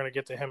sure we're going to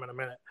get to him in a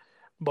minute.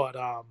 But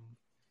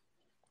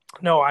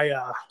no,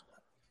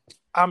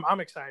 I'm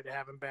excited to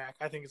have him back.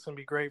 I think it's going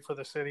to be great for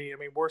the city. I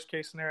mean, worst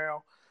case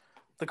scenario,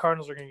 the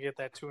Cardinals are going to get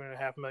that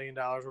 $2.5 million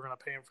we're going to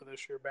pay him for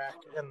this year back,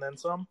 and then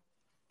some.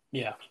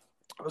 Yeah.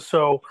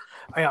 So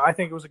I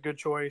think it was a good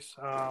choice.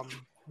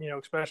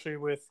 Especially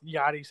with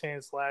Yachty saying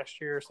it's last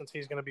year since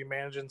he's going to be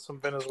managing some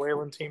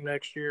Venezuelan team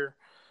next year.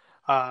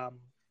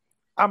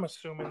 I'm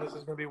assuming this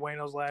is going to be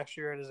Wayno's last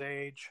year at his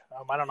age.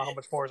 I don't know how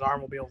much more his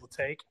arm will be able to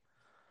take.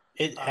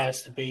 It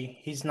has to be.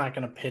 He's not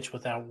going to pitch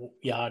without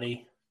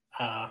Yachty.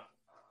 Yeah.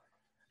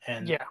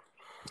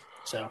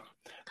 So,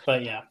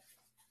 but yeah.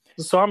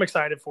 So I'm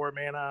excited for it,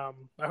 man. I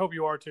hope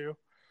you are too.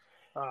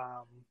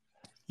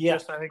 Yeah.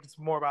 I think it's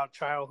more about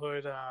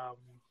childhood.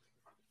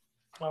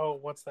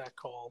 What's that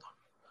called?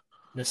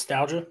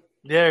 Nostalgia.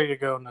 There you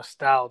go,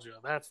 nostalgia.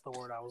 That's the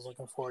word I was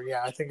looking for.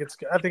 Yeah, I think it's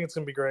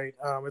gonna be great.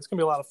 It's gonna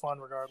be a lot of fun,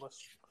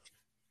 regardless.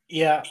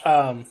 Yeah.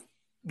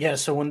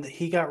 So when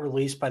he got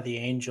released by the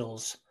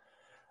Angels,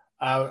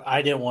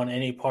 I didn't want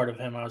any part of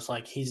him. I was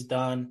like, he's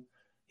done.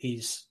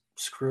 He's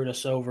screwed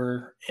us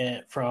over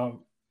from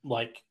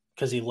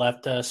because he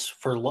left us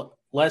for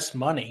less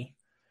money.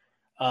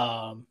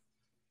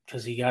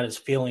 Because he got his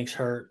feelings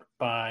hurt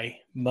by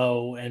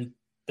Mo and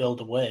Bill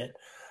DeWitt.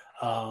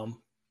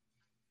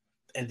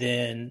 And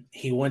then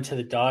he went to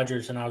the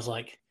Dodgers, and I was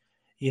like,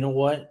 you know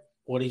what?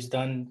 What he's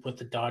done with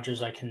the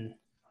Dodgers,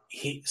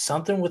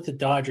 something with the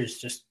Dodgers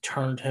just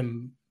turned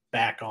him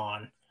back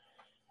on,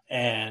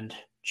 and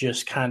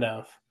just kind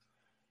of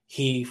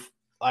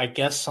I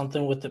guess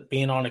something with it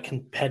being on a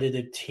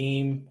competitive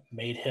team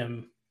made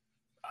him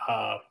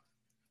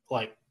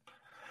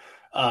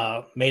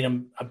made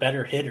him a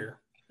better hitter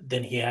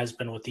than he has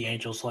been with the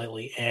Angels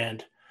lately.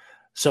 And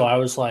so I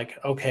was like,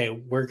 okay,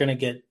 we're going to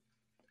get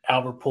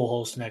Albert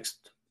Pujols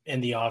next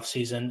in the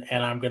offseason,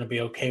 and I'm going to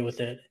be okay with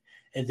it.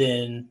 And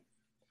then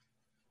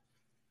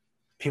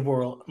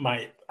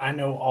I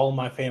know all of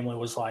my family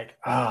was like,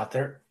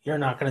 you're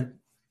not going to,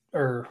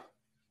 or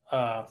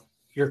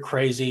you're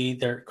crazy.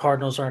 Their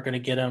Cardinals aren't going to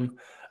get him.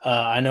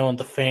 I know in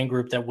the fan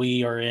group that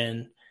we are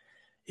in,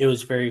 it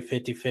was very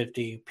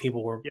 50-50.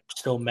 People were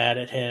still mad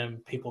at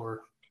him.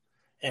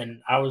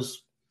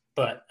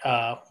 But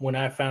when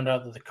I found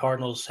out that the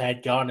Cardinals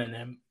had gotten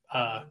him,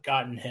 I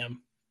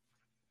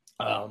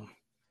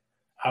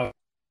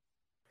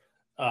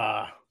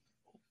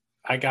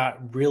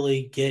got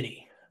really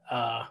giddy.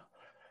 I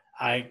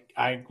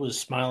was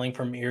smiling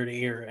from ear to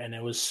ear, and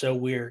it was so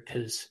weird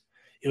because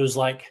it was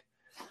like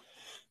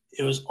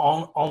it was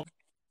on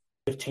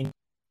 15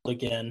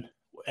 again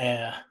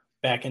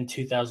back in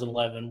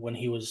 2011 when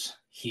he was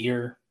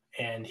here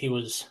and he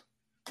was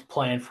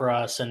playing for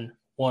us and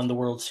won the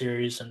World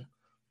Series, and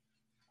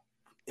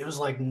it was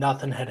like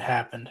nothing had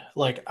happened.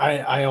 Like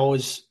I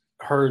always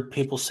heard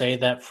people say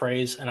that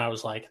phrase, and I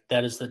was like,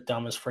 that is the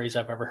dumbest phrase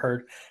I've ever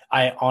heard.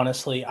 I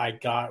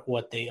got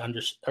what they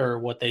or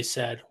what they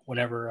said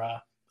whenever,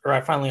 or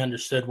I finally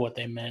understood what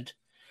they meant.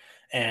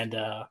 And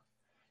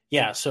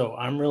so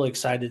I'm really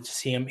excited to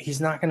see him.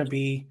 He's not going to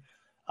be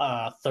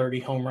a 30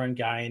 home run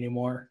guy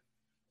anymore,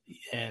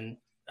 and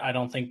I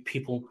don't think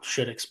people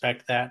should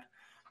expect that.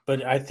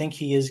 But I think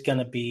he is going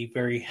to be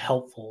very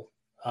helpful,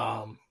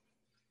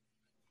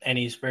 and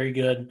he's very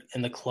good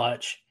in the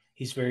clutch.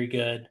 He's very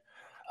good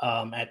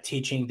at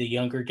teaching the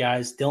younger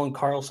guys. Dylan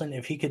Carlson,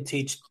 if he could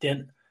teach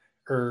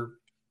or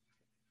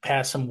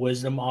pass some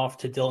wisdom off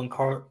to Dylan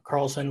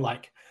Carlson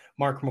like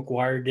Mark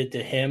McGwire did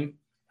to him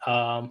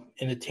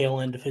in the tail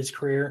end of his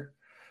career,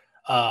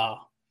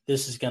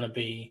 this is going to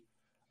be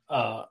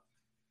the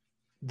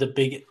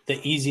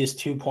easiest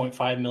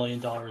 $2.5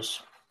 million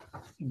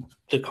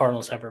the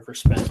Cardinals have ever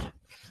spent.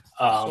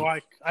 So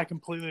I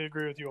completely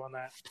agree with you on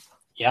that.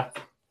 Yeah.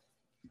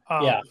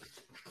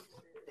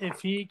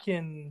 If he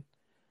can,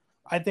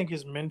 I think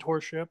his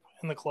mentorship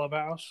in the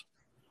clubhouse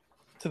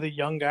to the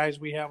young guys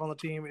we have on the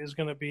team is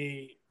going to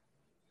be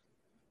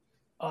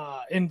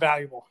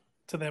invaluable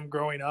to them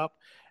growing up,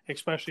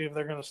 especially if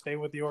they're going to stay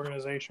with the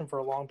organization for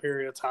a long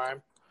period of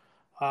time.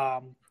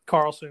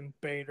 Carlson,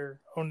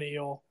 Bader,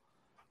 O'Neill,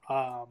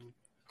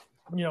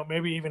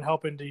 maybe even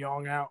helping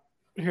DeYoung out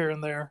here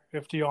and there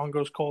if DeYoung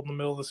goes cold in the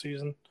middle of the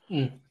season.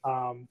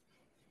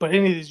 But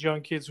any of these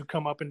young kids who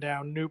come up and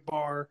down,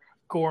 Newbar,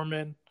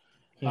 Gorman,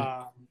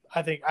 I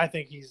think I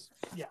think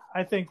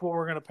what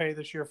we're going to pay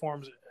this year for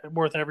him is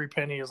worth every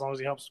penny as long as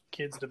he helps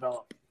kids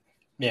develop.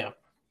 Yeah.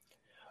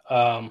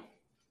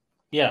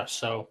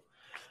 So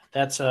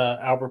that's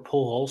Albert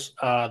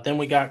Pujols. Then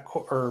we got,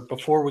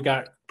 before we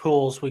got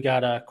Pujols, we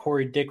got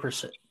Corey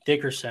Dickerson.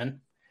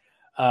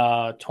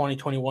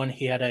 2021,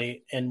 he had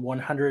in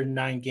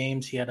 109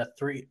 games, he had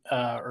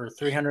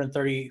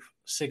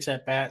 336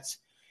 at bats.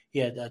 He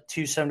had a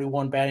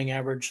 271 batting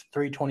average,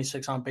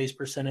 326 on base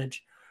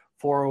percentage,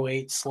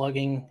 408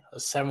 slugging, a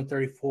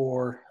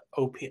 734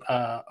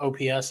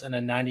 OPS, and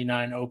a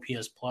 99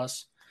 OPS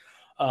plus.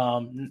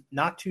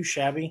 Not too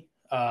shabby.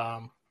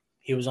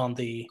 He was on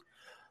the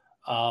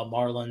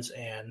Marlins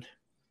and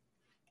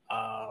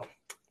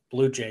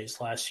Blue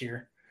Jays last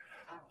year.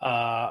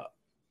 I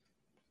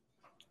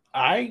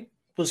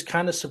was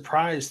kind of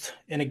surprised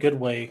in a good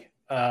way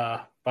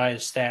by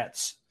his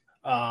stats.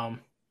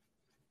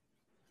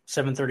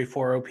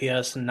 734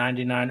 OPS and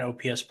 99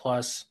 OPS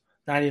plus.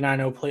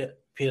 99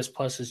 OPS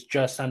plus is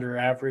just under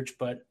average,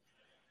 but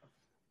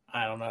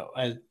I don't know.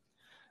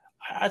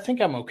 I think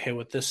I'm okay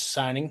with this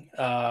signing.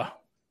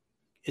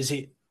 Is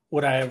he?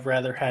 Would I have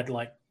rather had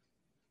like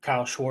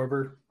Kyle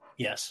Schwarber?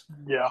 Yes.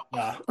 Yeah.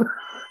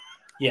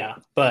 Yeah,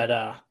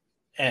 but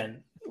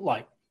and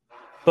like,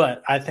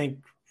 but I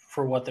think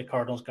for what the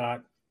Cardinals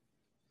got,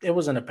 it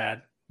wasn't a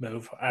bad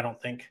move. I don't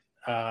think.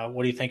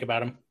 What do you think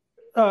about him?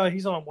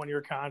 He's on a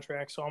 1-year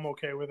contract, so I'm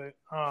okay with it.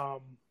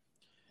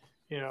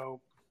 You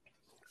know,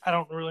 I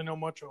don't really know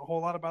a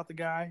whole lot about the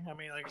guy. I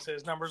mean, like I said,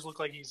 his numbers look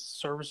like he's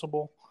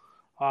serviceable.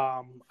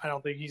 I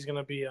don't think he's going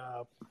to be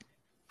a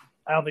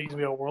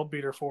world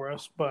beater for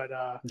us, but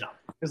No.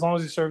 as long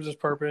as he serves his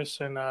purpose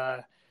and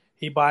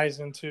he buys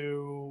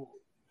into,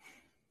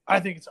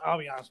 I'll be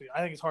honest with you,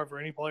 I think it's hard for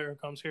any player who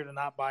comes here to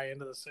not buy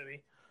into the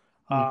city,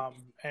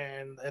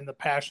 and the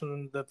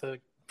passion that the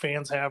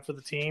fans have for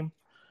the team.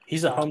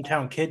 He's a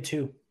hometown kid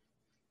too.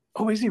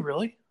 Oh, is he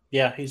really?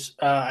 Yeah, he's.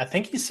 I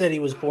think he said he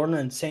was born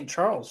in St.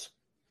 Charles.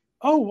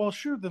 Oh, well,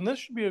 sure. Then this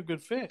should be a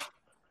good fit.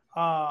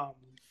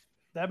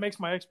 That makes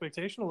my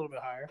expectation a little bit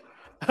higher.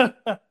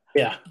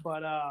 Yeah.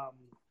 But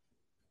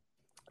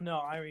no,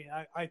 I mean,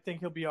 I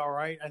think he'll be all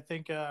right. I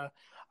think,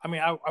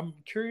 I'm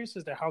curious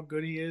as to how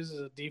good he is as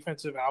a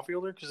defensive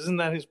outfielder, because isn't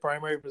that his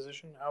primary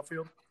position,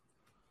 outfield?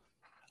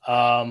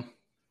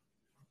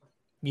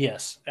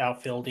 Yes,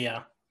 outfield.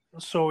 Yeah.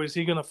 So is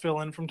he going to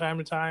fill in from time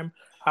to time?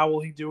 How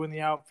will he do in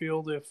the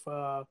outfield if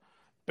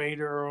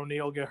Bader or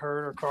O'Neill get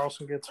hurt or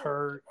Carlson gets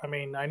hurt? I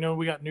mean, I know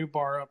we got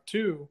Newbar up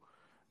too,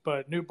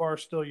 but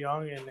Newbar's still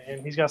young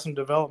and he's got some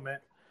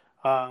development.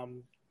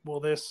 Will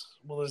this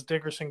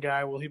Dickerson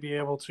guy, will he be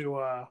able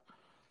to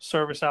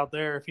service out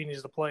there if he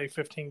needs to play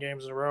 15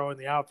 games in a row in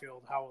the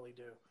outfield? How will he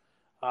do?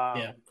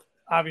 Yeah.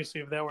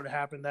 Obviously, if that were to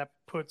happen, that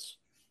puts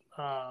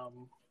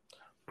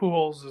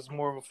Pujols as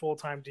more of a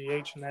full-time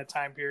DH in that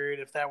time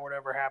period if that were to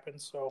ever happen.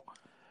 So,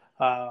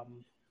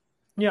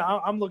 yeah,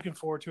 I'm looking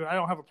forward to it. I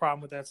don't have a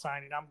problem with that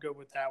signing. I'm good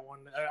with that one.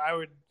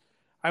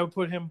 I would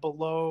put him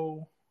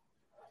below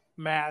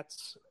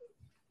Matt's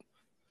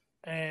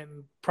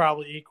and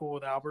probably equal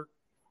with Albert.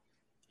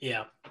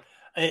 Yeah.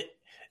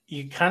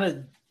 You kind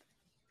of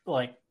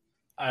like,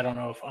 I don't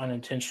know if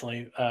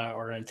unintentionally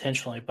or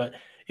intentionally, but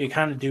you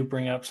kind of do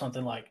bring up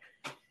something like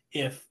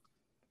if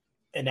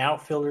an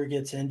outfielder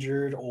gets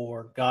injured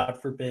or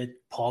God forbid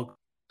Paul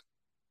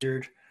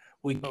injured,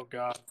 we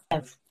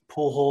have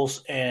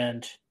Pujols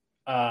and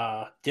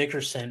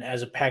Dickerson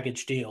as a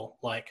package deal.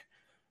 Like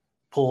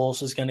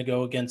Pujols is going to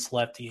go against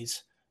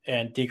lefties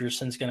and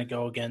Dickerson's going to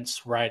go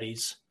against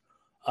righties.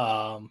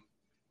 And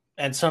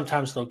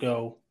sometimes they'll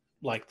go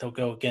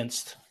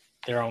against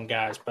their own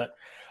guys, but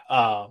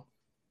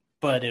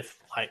if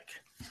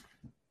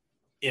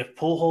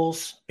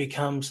Pujols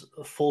becomes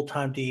a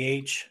full-time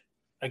DH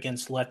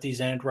against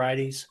lefties and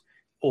righties,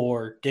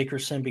 or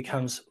Dickerson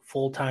becomes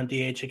full-time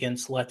DH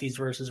against lefties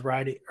versus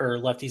righty or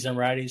lefties and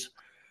righties,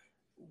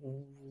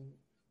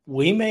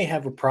 we may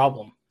have a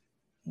problem.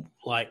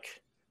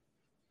 Like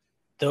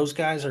those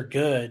guys are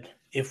good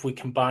if we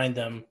combine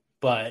them,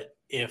 but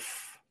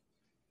if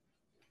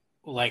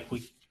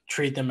we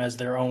treat them as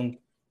their own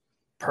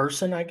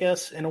person, I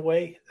guess, in a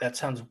way, that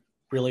sounds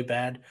really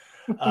bad.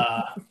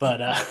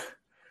 But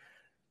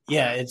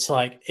yeah,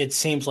 it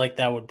seems like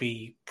that would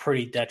be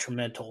pretty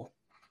detrimental.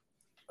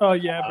 Oh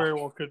yeah, very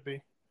well could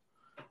be.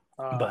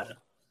 But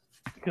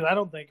because I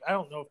don't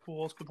know if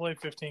Pujols could play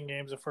 15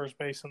 games at first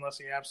base unless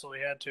he absolutely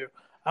had to.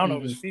 I don't know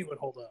if his feet would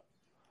hold up.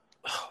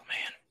 Oh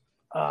man.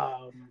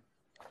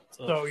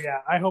 So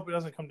yeah, I hope it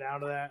doesn't come down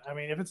to that. I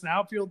mean, if it's an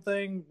outfield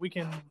thing, we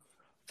can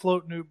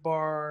float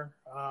Newbar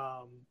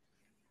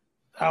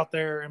out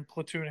there and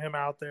platoon him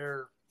out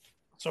there,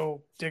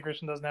 so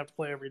Dickerson doesn't have to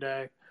play every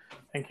day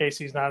in case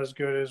he's not as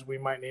good as we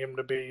might need him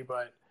to be.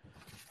 But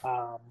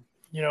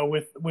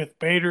with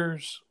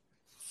Bader's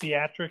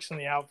theatrics in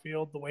the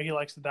outfield, the way he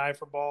likes to dive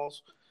for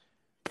balls,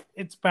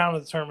 it's bound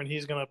to determine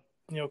he's going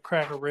to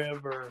crack a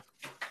rib or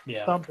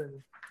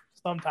something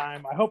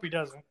sometime. I hope he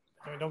doesn't.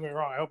 I mean, don't get me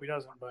wrong, I hope he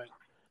doesn't. But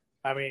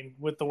I mean,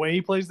 with the way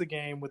he plays the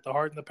game, with the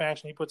heart and the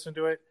passion he puts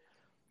into it,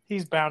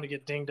 he's bound to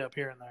get dinged up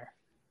here and there.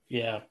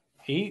 Yeah,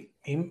 he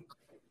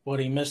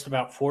missed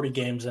about 40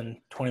 games in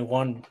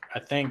 21, I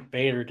think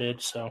Bader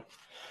did. So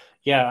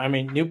yeah, I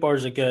mean,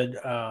 Newbar's a good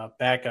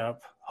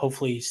backup.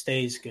 Hopefully he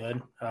stays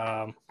good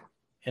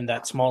in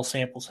that small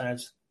sample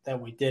size that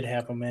we did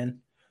have him in.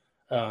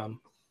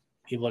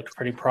 He looked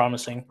pretty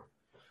promising.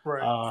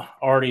 Right.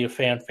 Already a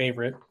fan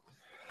favorite.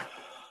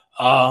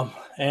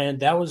 And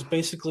that was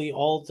basically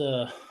all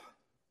the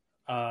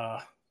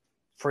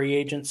free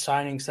agent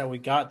signings that we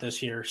got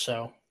this year.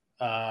 So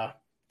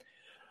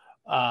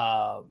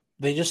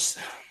they just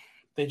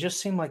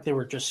seem like they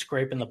were just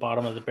scraping the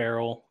bottom of the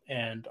barrel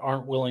and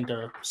aren't willing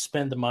to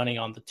spend the money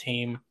on the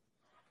team.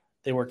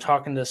 They were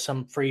talking to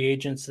some free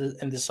agents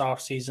in this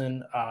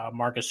offseason.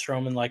 Marcus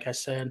Stroman, like I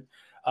said,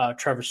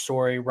 Trevor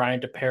Story, Ryan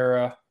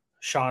DePera,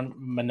 Sean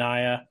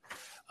Manaea.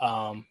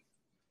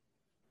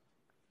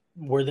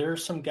 Were there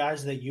some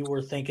guys that you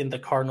were thinking the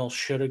Cardinals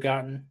should have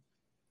gotten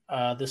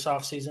this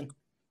offseason?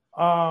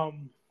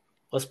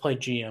 Let's play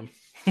GM.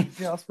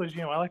 Yeah, let's play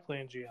GM. I like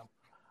playing GM.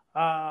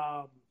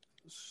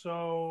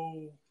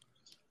 So,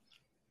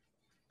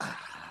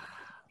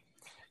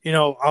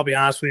 I'll be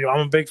honest with you.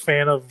 I'm a big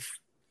fan of,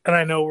 and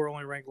I know we're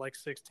only ranked like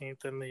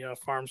 16th in the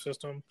farm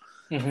system.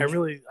 Mm-hmm.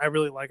 I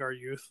really like our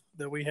youth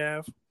that we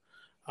have.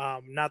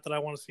 Not that I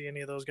want to see any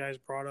of those guys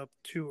brought up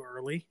too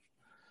early.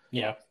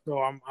 Yeah.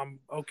 So I'm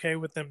okay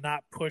with them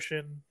not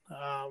pushing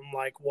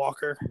like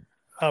Walker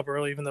up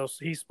early, even though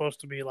he's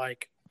supposed to be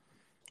like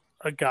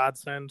a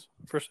godsend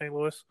for St.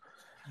 Louis.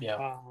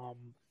 Yeah.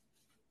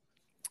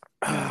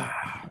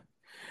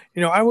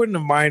 I wouldn't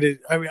have minded.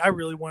 I mean, I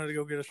really wanted to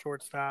go get a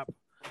shortstop.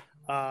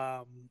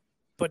 But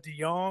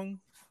DeYoung,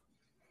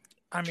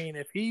 I mean,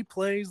 if he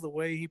plays the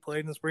way he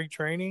played in the spring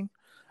training,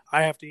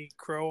 I have to eat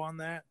crow on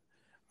that.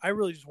 I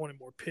really just wanted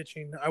more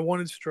pitching. I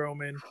wanted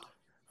Stroman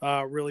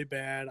really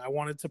bad. I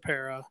wanted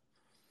Tapera.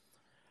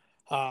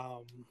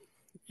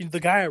 The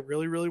guy I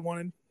really, really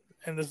wanted,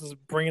 and this is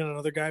bringing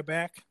another guy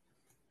back,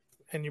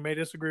 and you may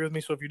disagree with me,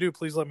 so if you do,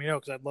 please let me know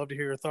because I'd love to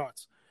hear your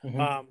thoughts.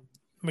 Mm-hmm.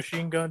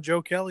 Machine Gun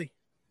Joe Kelly.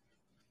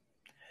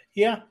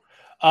 Yeah.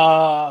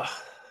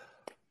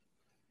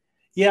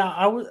 Yeah,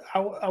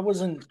 I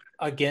wasn't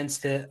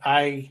against it.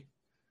 I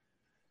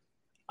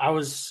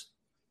was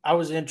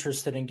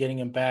interested in getting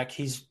him back.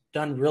 He's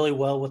done really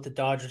well with the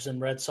Dodgers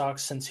and Red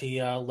Sox since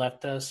he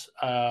left us.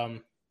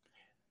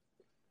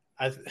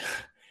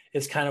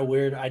 It's kind of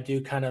weird. I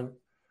do kind of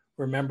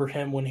remember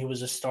him when he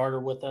was a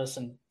starter with us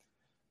and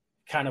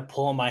kind of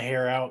pulling my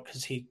hair out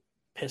because he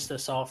pissed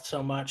us off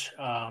so much.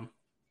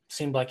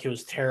 Seemed like he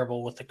was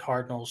terrible with the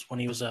Cardinals when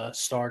he was a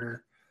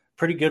starter.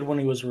 Pretty good when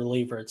he was a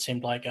reliever. It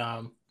seemed like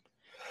I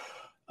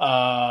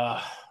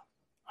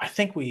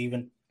think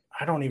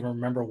I don't even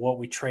remember what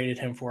we traded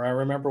him for. I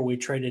remember we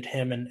traded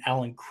him and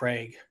Alan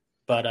Craig,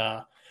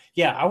 but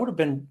yeah, I would have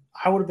been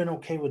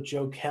okay with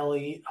Joe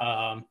Kelly.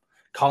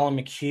 Colin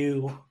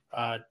McHugh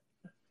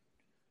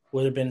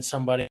would have been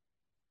somebody.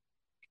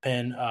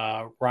 And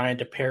Ryan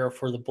DePera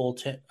for the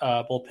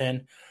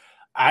bullpen.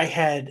 I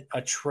had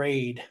a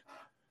trade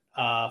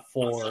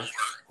for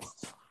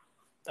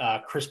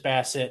Chris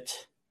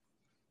Bassett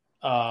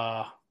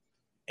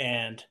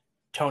and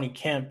Tony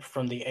Kemp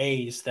from the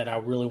A's that I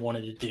really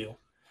wanted to do.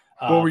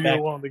 What were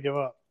you willing to give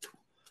up?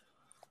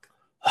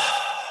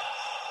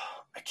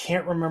 I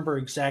can't remember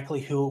exactly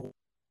who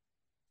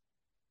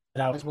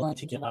that I was willing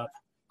to give up.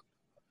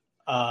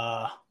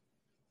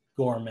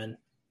 Gorman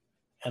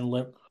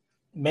and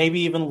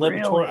maybe even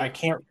Lipitor. Really? I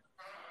can't.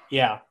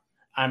 Yeah,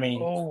 I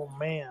mean. Oh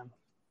man.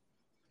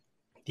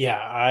 Yeah,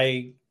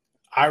 I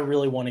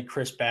really wanted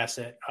Chris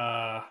Bassett.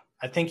 I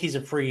think he's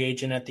a free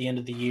agent at the end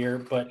of the year,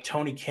 but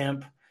Tony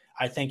Kemp,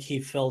 I think he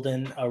filled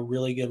in a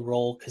really good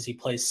role because he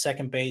plays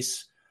second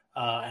base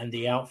and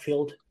the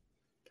outfield.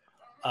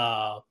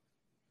 I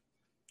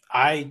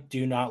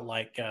do not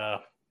like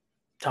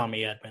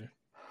Tommy Edman.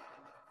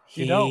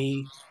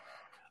 He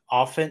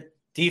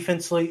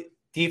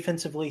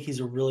defensively, he's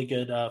a really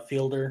good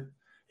fielder,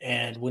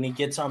 and when he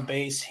gets on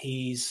base,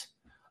 he's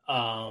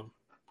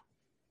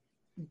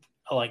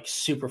like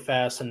super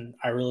fast, and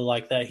I really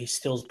like that. He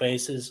steals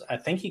bases. I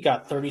think he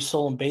got 30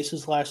 stolen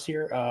bases last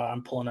year.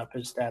 I'm pulling up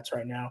his stats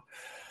right now.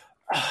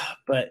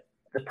 But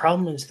the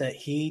problem is that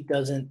he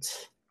doesn't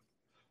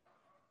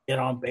get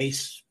on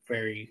base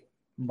very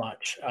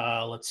much.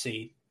 Let's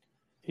see.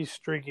 He's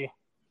streaky.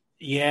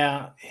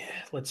 Yeah.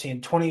 Let's see. In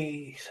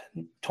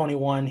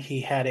 2021, he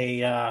had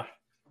a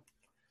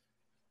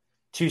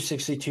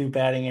 262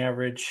 batting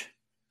average,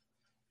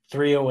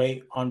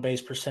 308 on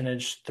base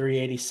percentage,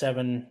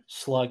 387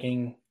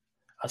 slugging,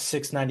 a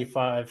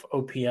 695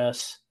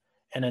 OPS,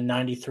 and a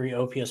 93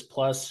 OPS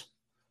plus.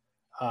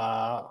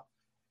 How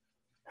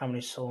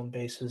many stolen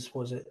bases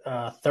was it?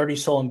 30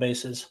 stolen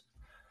bases.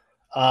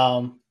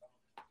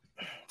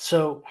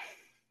 So,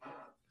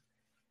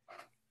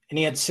 and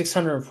he had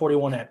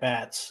 641 at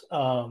bats.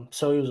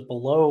 So he was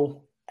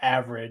below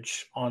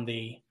average on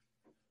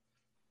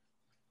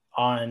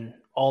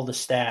all the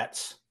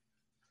stats.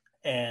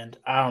 And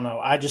I don't know.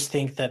 I just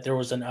think that there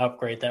was an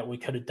upgrade that we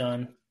could have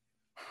done.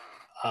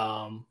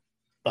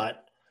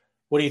 But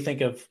what do you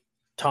think of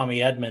Tommy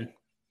Edman?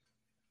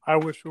 I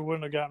wish we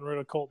wouldn't have gotten rid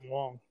of Colton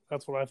Wong.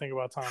 That's what I think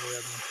about Tommy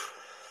Edman.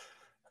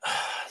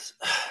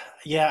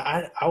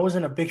 Yeah, I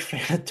wasn't a big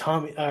fan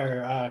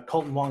of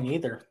Colton Wong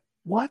either.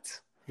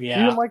 What? Yeah.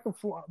 You didn't like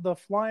the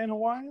flying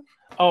Hawaiian?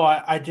 Oh,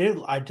 I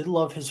did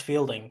love his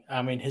fielding.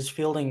 I mean, his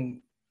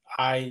fielding,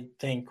 I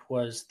think,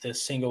 was the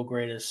single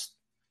greatest.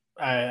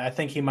 I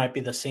think he might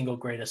be the single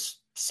greatest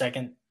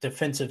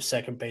defensive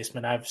second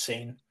baseman I've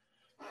seen.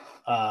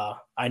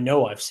 I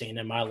know I've seen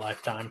in my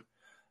lifetime.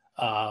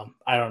 I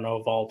don't know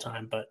of all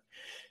time, but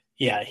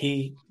yeah,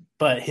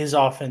 but his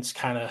offense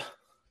kind of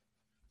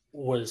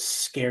was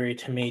scary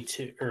to me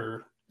too,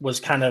 or was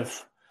kind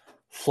of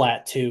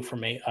flat too for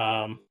me.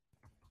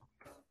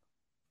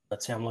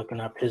 Let's see, I'm looking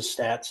up his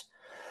stats.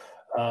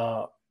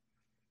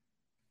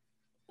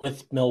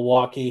 With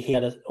Milwaukee,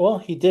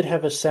 he did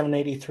have a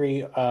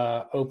 783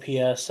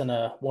 OPS and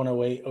a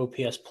 108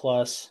 OPS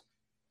plus,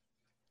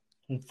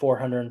 and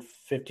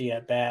 450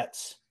 at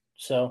bats.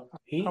 So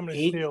How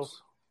many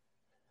steals?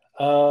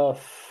 No,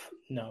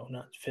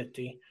 not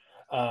 50.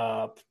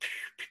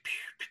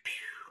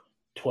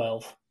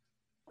 12.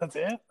 That's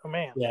it? Oh,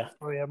 man. Yeah.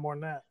 Oh, he had more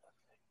than that.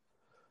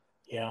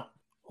 Yeah.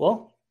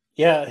 Well,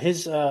 yeah,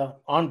 his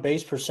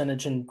on-base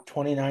percentage in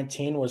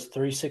 2019 was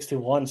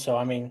 361. So,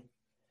 I mean,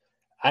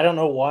 I don't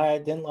know why I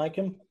didn't like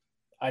him.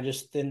 I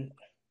just didn't.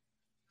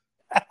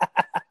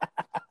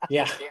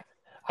 Yeah.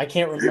 I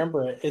can't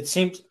remember it. It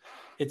seems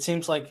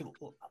like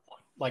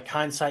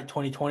hindsight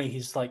 2020,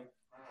 he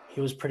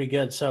was pretty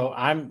good. So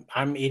I'm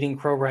eating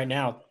crow right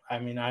now. I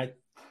mean, I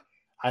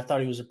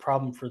thought he was a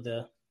problem for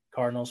the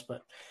Cardinals,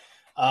 but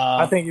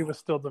I think he was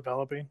still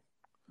developing.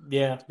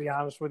 Yeah, to be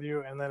honest with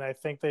you. And then I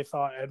think they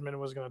thought Edmund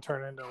was going to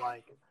turn into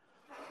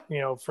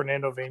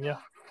Fernando Vina.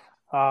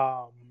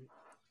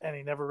 And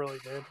he never really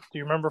did. Do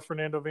you remember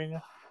Fernando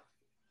Vina?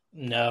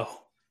 No.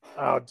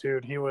 Oh,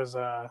 dude, he would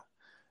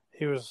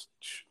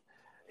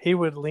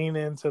lean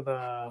into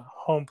the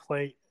home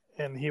plate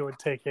and he would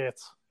take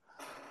hits.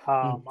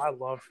 I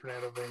loved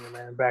Fernando Vina,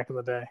 man, back in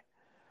the day.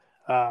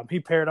 He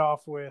paired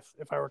off with,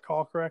 if I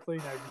recall correctly,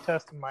 now you're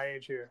testing my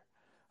age here.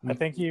 I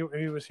think he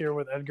was here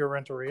with Edgar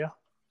Renteria.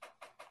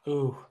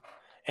 Ooh,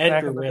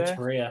 Edgar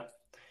Renteria.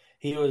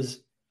 He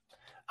was.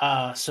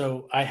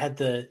 So I had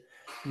the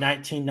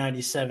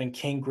 1997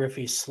 King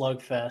Griffey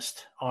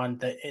Slugfest on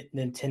the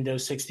Nintendo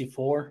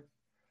 64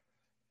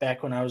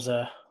 back when I was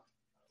a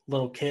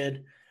little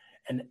kid,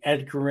 and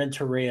Edgar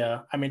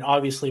Renteria. I mean,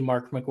 obviously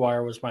Mark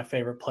McGwire was my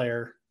favorite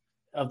player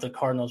of the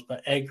Cardinals,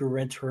 but Edgar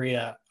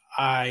Renteria,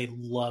 I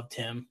loved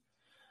him.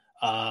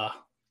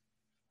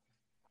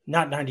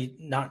 Not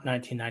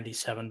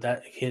 1997.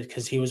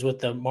 Because he was with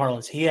the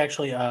Marlins. He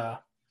actually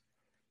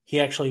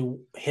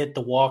hit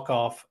the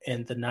walk-off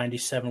in the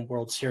 97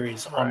 World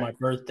Series on my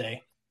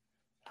birthday.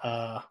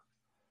 But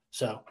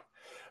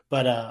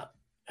I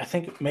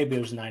think maybe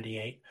it was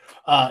 98.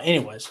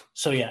 Anyways,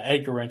 so yeah,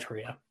 Edgar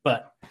Renteria.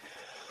 But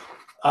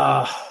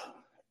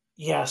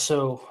yeah,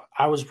 so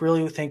I was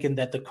really thinking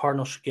that the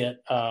Cardinals should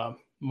get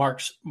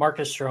Marcus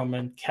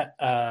Stroman,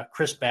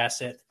 Chris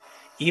Bassett,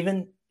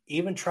 even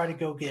try to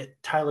go get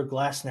Tyler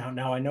Glasnow.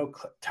 Now I know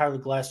Tyler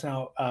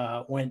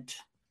Glasnow went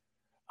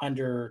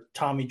under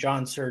Tommy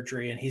John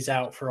surgery and he's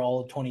out for all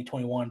of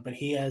 2021, but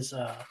he has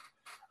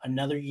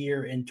another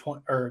year in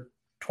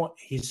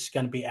he's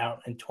going to be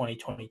out in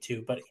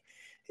 2022, but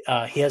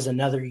he has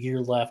another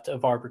year left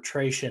of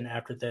arbitration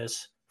after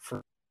this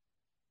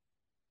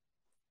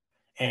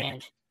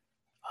and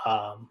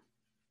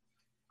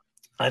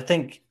I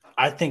think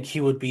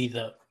he would be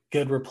the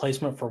good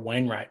replacement for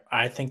Wainwright.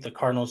 I think the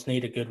Cardinals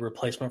need a good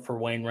replacement for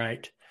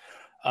Wainwright.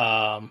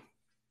 And,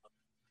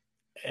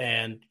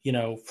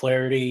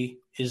 Flaherty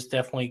is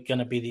definitely going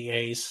to be the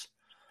ace.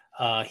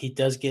 He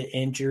does get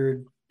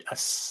injured a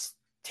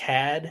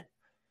tad,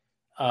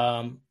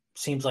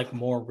 seems like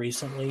more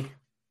recently.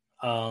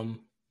 But,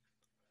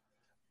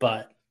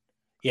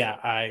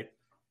 yeah,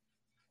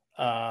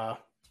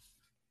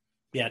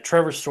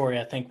 Trevor Story,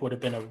 I think, would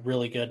have been a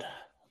really good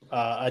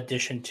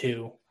addition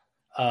too.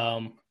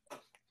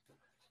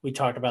 We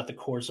talked about the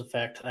Coors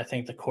effect. I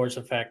think the Coors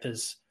effect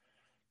is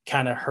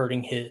kind of hurt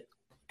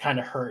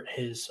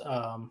his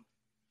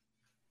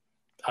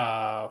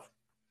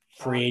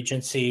free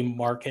agency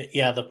market.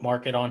 Yeah, the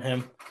market on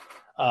him.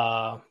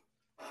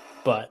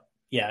 But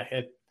yeah,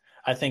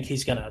 I think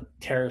he's gonna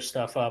tear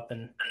stuff up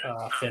in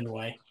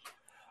Fenway.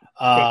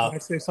 Can I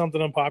say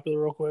something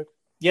unpopular real quick?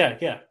 Yeah.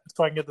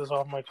 So I can get this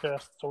off my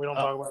chest so we don't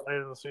talk about it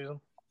later in the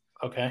season.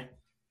 Okay.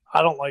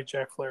 I don't like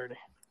Jack Flaherty.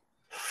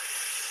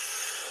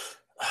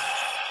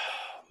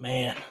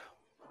 Man.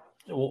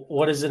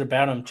 What is it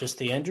about him? Just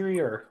the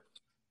injury or?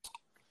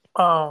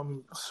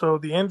 So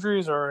the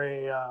injuries are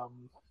a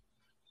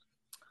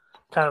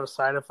kind of a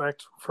side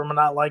effect from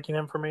not liking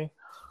him for me.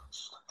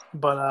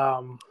 But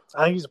I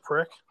think he's a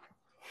prick.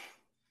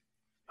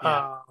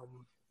 Yeah.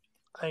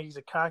 I think he's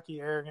a cocky,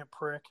 arrogant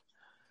prick.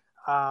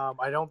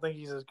 I don't think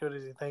he's as good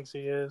as he thinks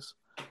he is.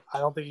 I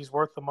don't think he's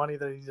worth the money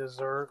that he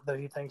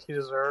thinks he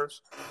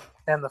deserves.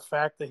 And the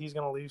fact that he's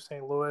going to leave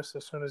St. Louis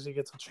as soon as he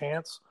gets a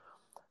chance,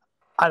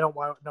 I don't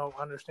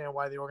understand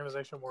why the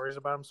organization worries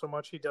about him so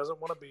much. He doesn't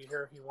want to be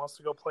here. He wants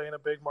to go play in a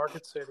big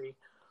market city.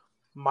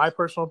 My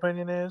personal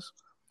opinion is,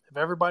 if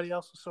everybody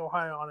else is so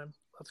high on him,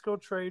 let's go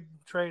trade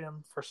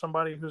him for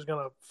somebody who's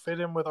going to fit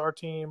in with our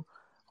team,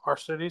 our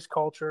city's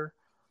culture,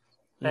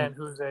 and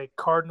who's a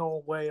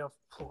Cardinal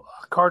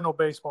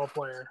baseball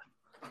player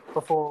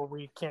before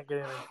we can't get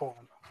anything for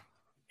him.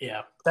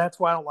 Yeah. That's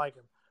why I don't like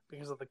him,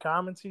 because of the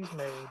comments he's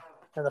made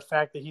and the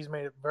fact that he's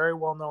made it very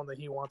well known that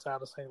he wants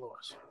out of St.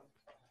 Louis.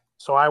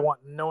 So I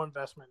want no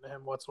investment in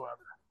him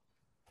whatsoever.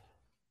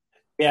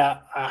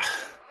 Yeah. I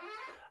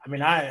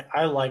mean,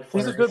 I like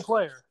Flaherty. He's a good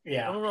player.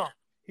 Yeah. Don't get me wrong.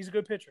 He's a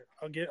good pitcher.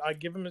 I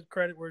give him his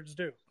credit where it's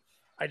due.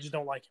 I just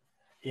don't like him.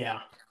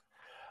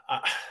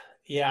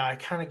 Yeah. I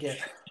kind of get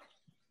 –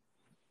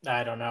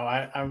 I don't know.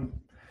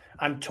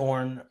 I'm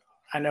torn.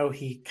 I know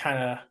he kind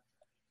of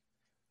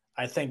 –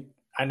 I think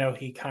I know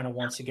he kind of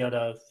wants to go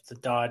to the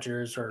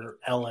Dodgers or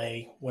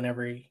LA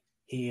whenever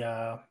he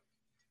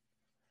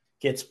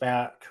gets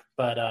back.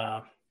 But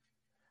I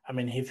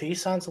mean, if he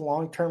signs a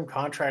long-term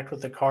contract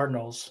with the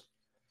Cardinals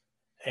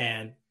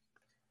and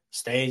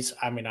stays,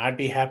 I mean, I'd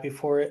be happy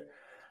for it.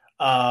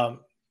 That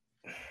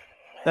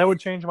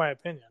would change my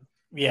opinion.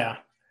 Yeah.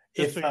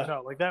 Just so you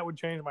know, like that would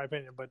change my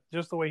opinion. But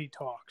just the way he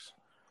talks,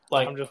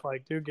 like I'm just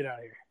like, dude, get out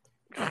of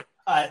here.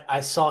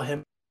 I saw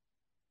him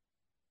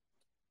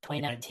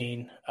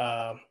 2019.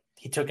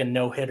 He took a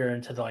no-hitter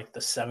into the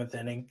 7th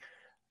inning.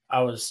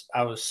 I was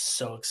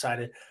so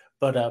excited.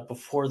 But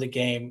before the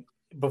game,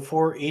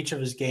 before each of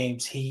his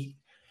games, he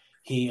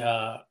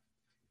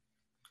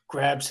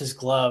grabs his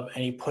glove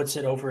and he puts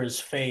it over his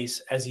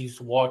face as he's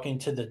walking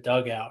to the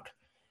dugout,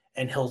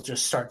 and he'll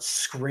just start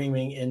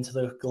screaming into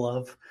the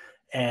glove.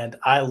 And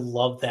I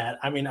love that.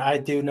 I mean, I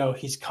do know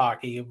he's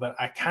cocky, but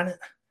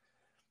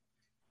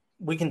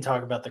we can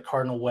talk about the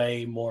Cardinal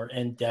way more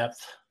in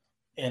depth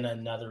in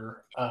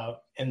another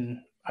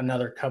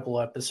couple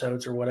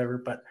episodes or whatever.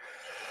 But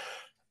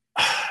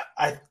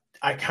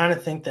I kind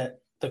of think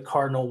that the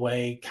Cardinal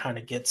way kind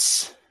of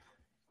gets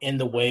in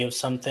the way of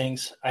some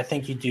things. I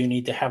think you do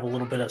need to have a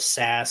little bit of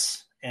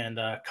sass and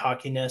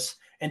cockiness,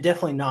 and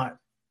definitely not.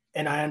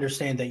 And I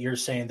understand that you're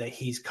saying that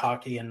he's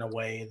cocky in a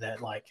way that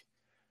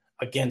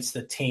against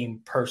the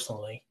team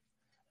personally,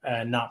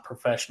 not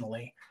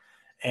professionally.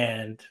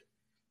 And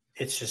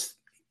it's just,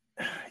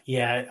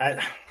 yeah,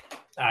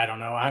 I don't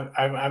know.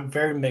 I'm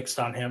very mixed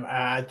on him.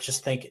 I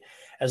just think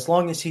as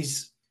long as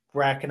he's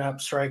racking up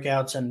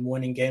strikeouts and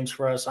winning games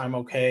for us, I'm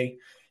okay.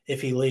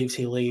 If he leaves,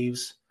 he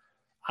leaves.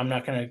 I'm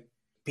not going to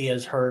be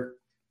as hurt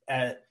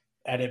at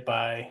it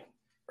by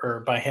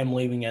him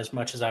leaving as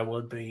much as I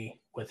would be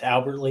with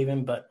Albert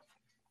leaving, but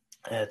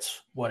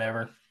it's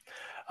whatever.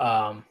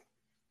 I've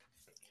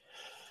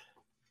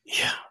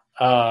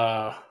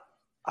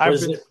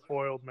been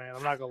spoiled, man.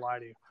 I'm not gonna lie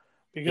to you.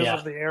 Because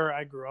of the era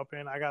I grew up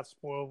in, I got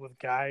spoiled with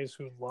guys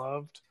who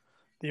loved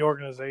the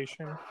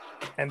organization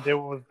and did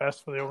what was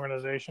best for the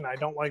organization. I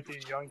don't like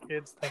these young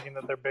kids thinking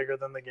that they're bigger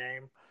than the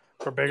game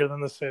or bigger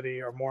than the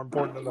city or more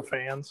important than the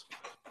fans.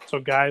 So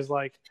guys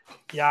like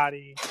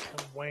Yachty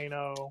and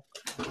Waino,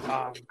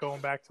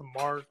 going back to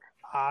Mark,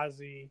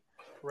 Ozzie,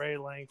 Ray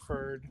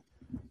Langford,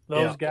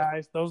 those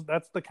guys,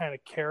 that's the kind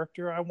of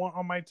character I want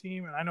on my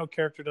team. And I know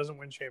character doesn't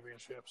win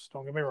championships.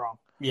 Don't get me wrong.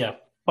 Yeah.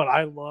 But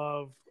I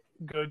love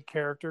good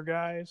character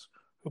guys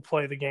who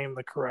play the game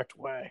the correct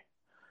way.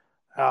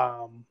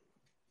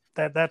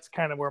 That's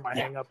kind of where my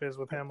hang up is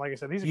with him. Like I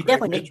said, he's a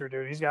great pitcher,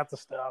 dude. He's got the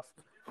stuff.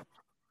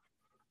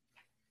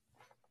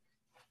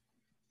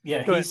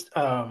 Yeah,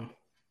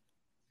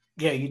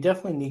 you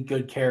definitely need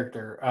good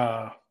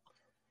character.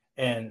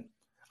 And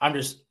I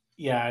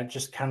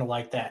just kind of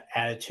like that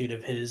attitude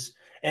of his,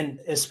 and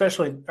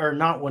especially, or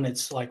not when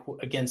it's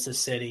against the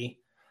city.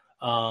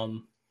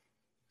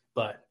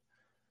 But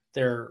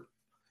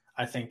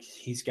I think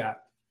he's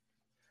got,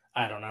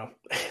 I don't know.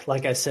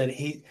 Like I said,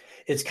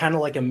 it's kind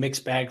of like a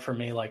mixed bag for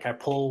me. Like I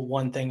pull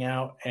one thing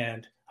out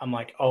and I'm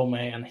like, oh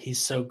man, he's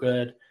so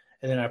good.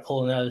 And then I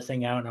pull another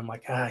thing out and I'm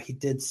like, he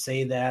did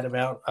say that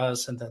about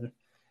us. And then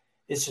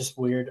it's just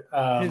weird.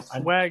 His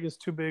swag is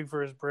too big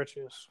for his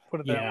britches. Put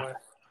it that way.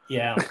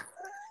 Yeah.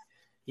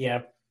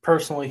 Yeah.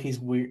 Personally, he's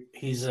weird.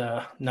 He's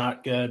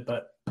not good,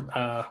 but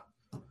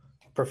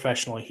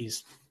professionally,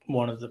 he's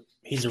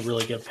a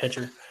really good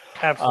pitcher.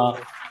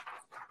 Absolutely.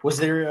 Was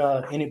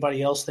there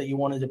anybody else that you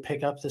wanted to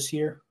pick up this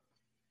year?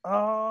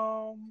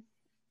 Not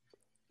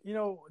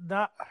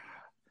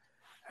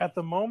at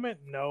the moment.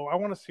 No, I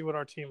want to see what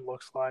our team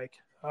looks like.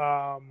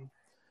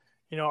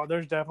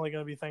 There's definitely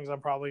going to be things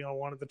I'm probably going to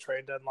want at the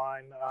trade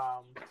deadline.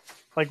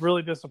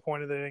 Really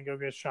disappointed they didn't go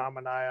get Sean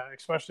Manaea,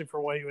 especially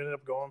for what he ended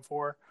up going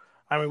for.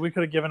 I mean, we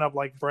could have given up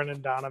Brendan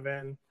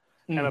Donovan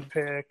and a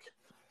pick.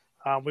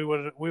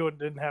 We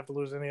didn't have to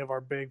lose any of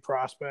our big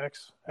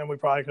prospects, and we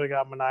probably could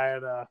have got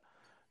Manaea to,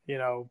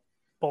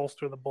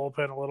 bolster the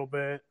bullpen a little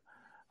bit.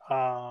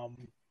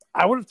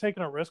 I would have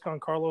taken a risk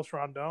on Carlos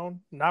Rondon,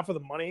 not for the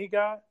money he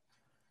got,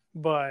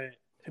 but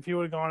if he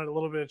would have gone at a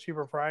little bit of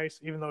cheaper price,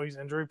 even though he's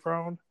injury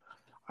prone,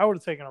 I would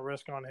have taken a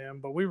risk on him.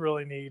 But we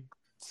really need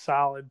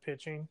solid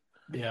pitching.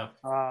 Yeah.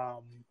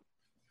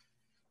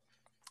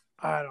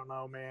 I don't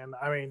know, man.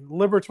 I mean,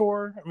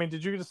 Liberatore. I mean,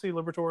 did you get to see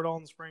Liberatore at all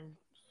in the spring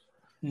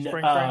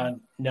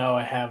training? No,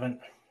 I haven't.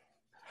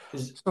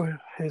 So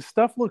his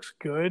stuff looks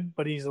good,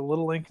 but he's a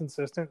little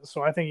inconsistent.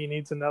 So I think he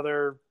needs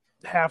another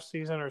half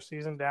season or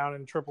season down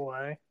in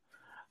AAA.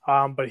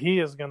 But he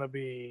is going to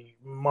be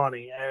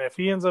money. And if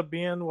he ends up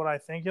being what I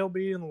think he'll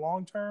be in the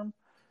long term,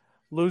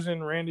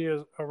 losing Randy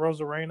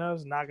Arozarena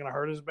is not going to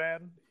hurt as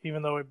bad,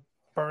 even though it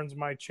burns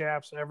my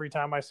chaps every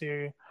time I see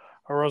a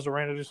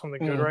Arozarena do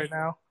something good right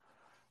now.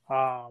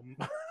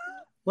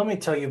 Let me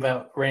tell you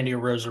about Randy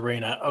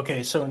Arozarena.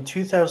 Okay, so in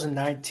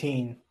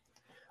 2019,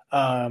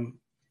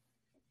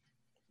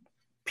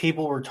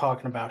 people were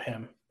talking about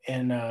him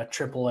in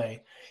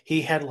AAA.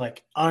 He had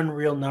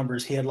unreal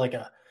numbers. He had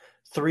a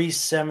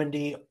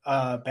 370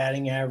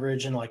 batting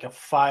average and like a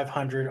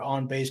 500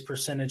 on base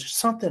percentage,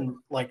 something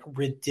like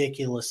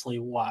ridiculously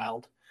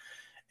wild.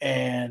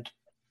 And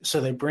so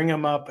they bring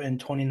him up in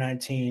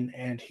 2019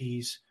 and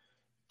he's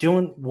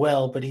doing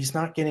well, but he's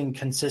not getting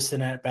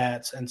consistent at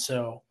bats. And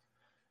so,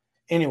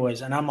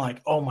 anyways, and I'm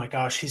like, oh my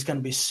gosh, he's going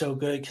to be so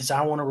good because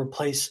I want to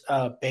replace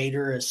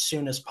Bader as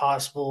soon as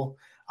possible.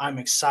 I'm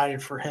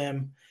excited for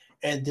him.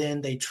 And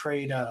then they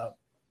trade a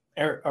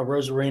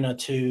Rosarina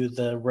to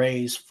the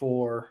Rays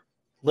for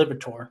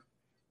Liberatore.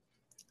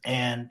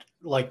 And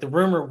like the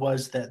rumor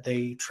was that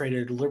they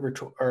traded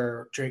Liberatore,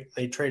 or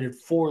they traded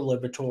for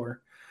Liberatore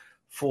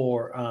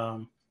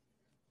for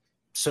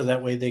so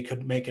that way they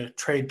could make a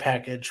trade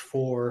package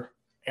for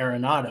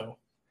Arenado,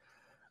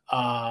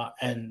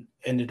 and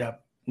ended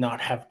up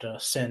not have to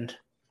send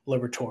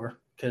Liberatore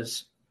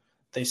because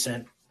they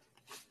sent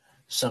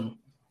some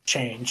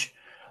change.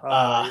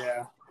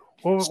 Yeah.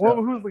 Who's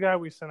the guy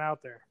we sent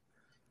out there?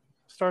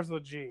 Starts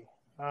with a G.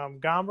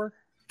 Gomber?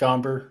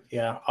 Gomber,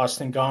 yeah.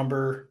 Austin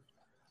Gomber.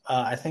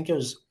 I think it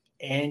was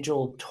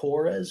Angel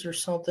Torres or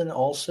something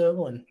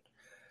also. And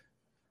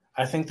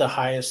I think the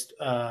highest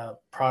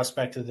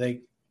prospect that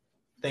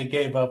they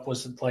gave up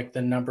was like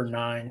the number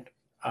 9.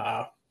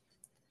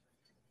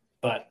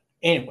 But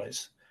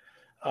anyways,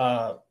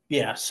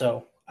 yeah,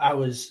 so I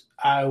was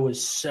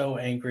so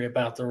angry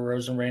about the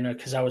Rosarena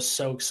because I was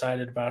so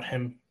excited about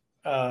him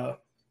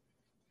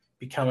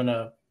becoming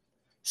a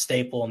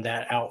staple in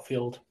that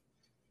outfield.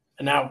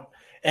 And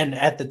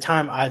at the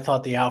time, I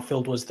thought the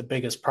outfield was the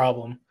biggest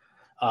problem.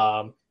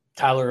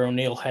 Tyler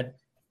O'Neill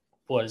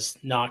was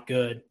not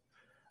good.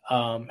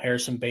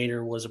 Harrison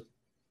Bader was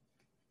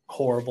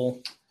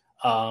horrible.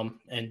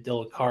 And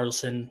Dylan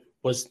Carlson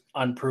was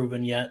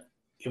unproven yet,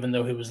 even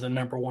though he was the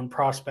number 1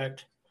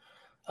 prospect.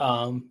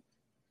 But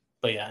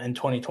yeah, in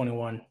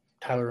 2021,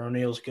 Tyler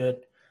O'Neill's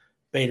good.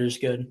 Bader's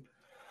good.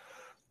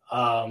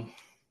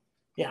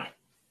 Yeah.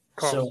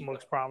 Carlson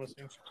looks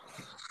promising.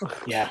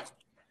 Yeah.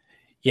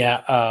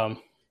 Yeah.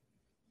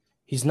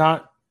 He's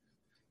not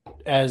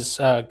as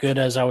good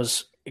as I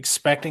was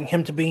expecting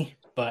him to be,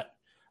 but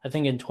I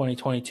think in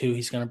 2022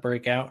 he's going to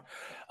break out.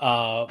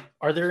 Are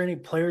there any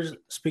players,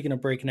 speaking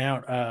of breaking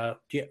out,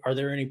 are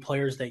there any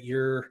players that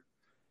you're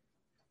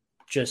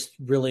just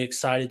really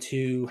excited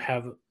to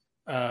have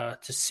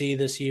to see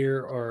this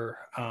year, or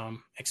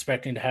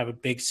expecting to have a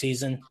big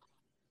season?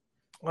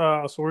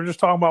 So we're just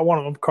talking about one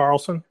of them,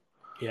 Carlson.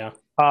 Yeah.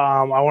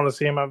 I want to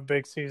see him have a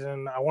big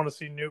season. I want to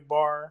see Newt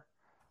Bar.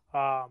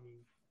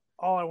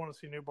 All I want to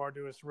see Newt Bar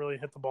do is really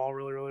hit the ball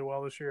really, really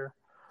well this year.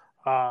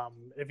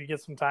 If he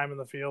gets some time in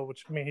the field,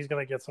 which I mean he's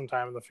going to get some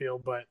time in the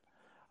field, but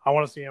I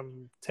want to see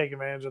him take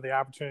advantage of the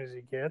opportunities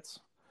he gets.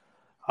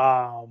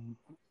 But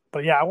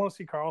yeah, I want to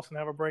see Carlson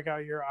have a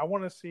breakout year. I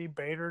want to see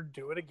Bader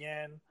do it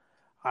again.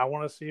 I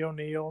want to see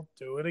O'Neill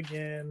do it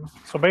again.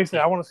 So basically,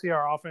 I want to see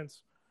our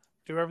offense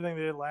do everything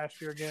they did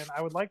last year again.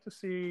 I would like to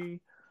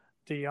see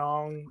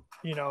DeYoung,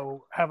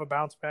 have a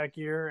bounce back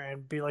year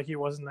and be like he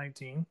was in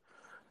 19.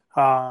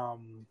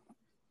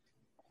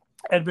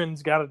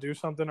 Edmonds got to do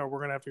something, or we're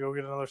going to have to go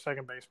get another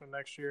second baseman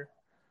next year,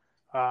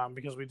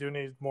 because we do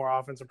need more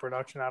offensive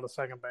production out of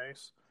second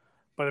base.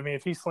 But, I mean,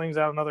 if he slings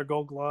out another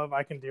Gold Glove,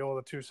 I can deal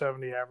with a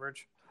 270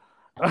 average.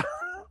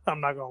 I'm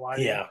not going to lie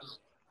to you.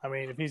 I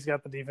mean, if he's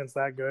got the defense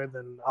that good,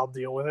 then I'll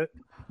deal with it.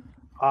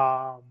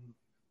 And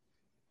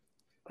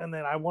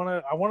then I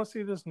want to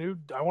see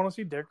I want to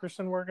see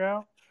Dickerson work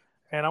out,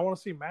 and I want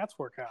to see Matt's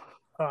work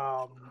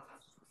out.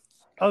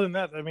 Other than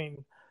that, I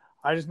mean,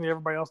 I just need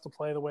everybody else to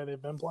play the way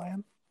they've been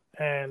playing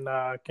and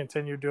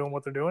continue doing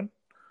what they're doing.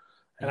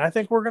 And I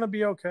think we're going to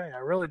be okay. I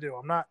really do.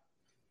 I'm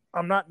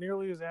not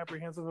nearly as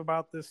apprehensive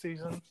about this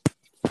season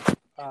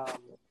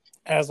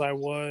as I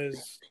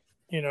was,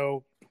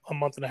 a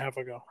month and a half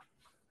ago.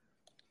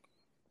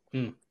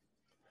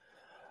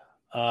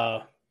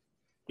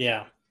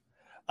 Yeah.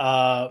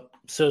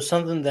 So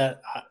something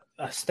that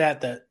a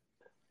stat that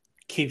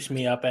keeps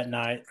me up at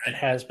night, and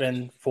has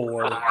been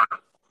for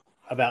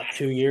about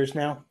 2 years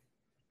now,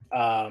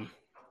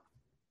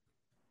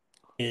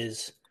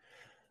 is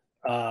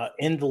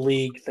in the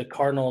league, the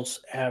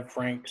Cardinals have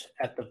ranked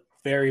at the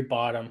very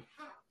bottom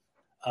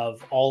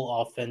of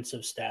all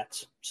offensive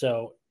stats.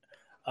 So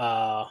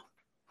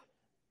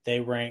they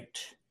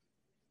ranked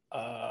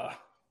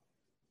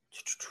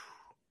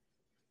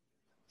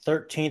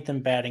 13th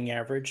in batting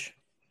average.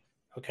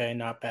 Okay,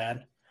 not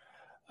bad.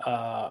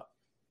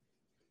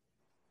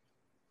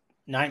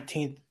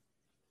 19th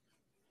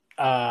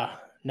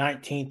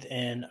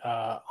in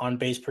on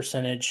base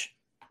percentage.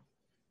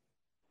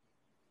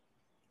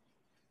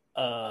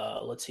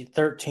 Let's see,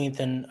 13th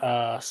in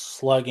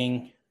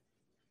slugging,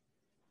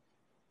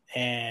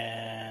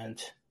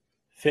 and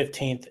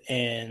 15th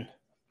in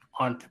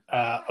on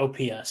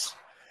OPS.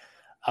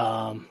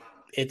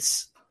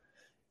 It's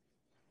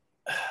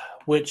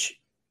which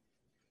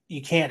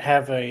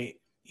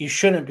you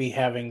shouldn't be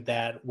having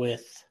that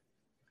with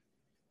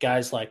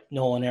guys like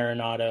Nolan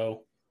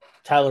Arenado,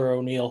 Tyler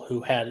O'Neill,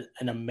 who had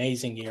an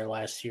amazing year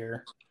last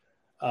year,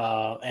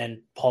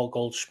 and Paul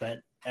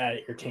Goldschmidt.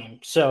 at your team.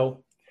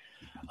 So,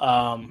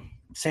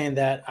 saying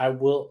that, I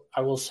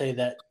will say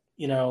that,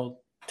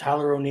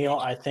 Tyler O'Neill,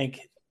 I think,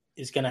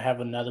 is going to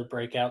have another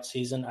breakout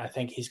season. I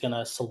think he's going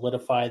to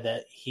solidify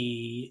that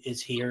he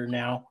is here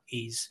now.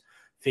 He's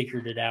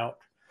figured it out.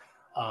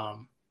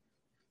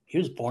 He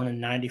was born in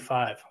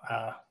 '95.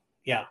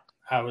 Yeah,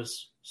 I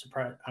was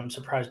surprised. I'm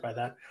surprised by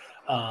that.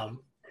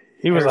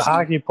 He was a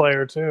hockey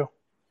player too.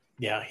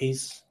 Yeah, he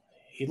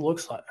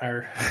looks like,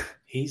 or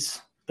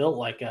he's built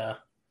like a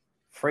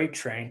freight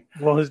train.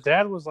 Well, his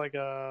dad was like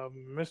a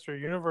Mr.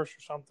 Universe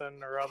or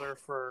something or other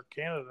for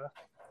Canada.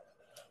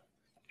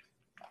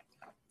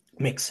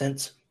 Makes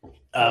sense.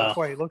 That's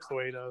why he looks the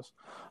way he does.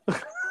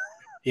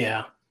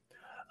 Yeah.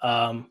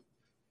 I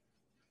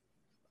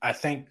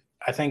think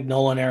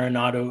Nolan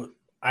Arenado,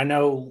 I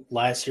know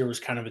last year was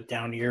kind of a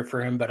down year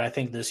for him, but I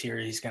think this year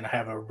he's going to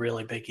have a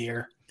really big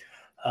year.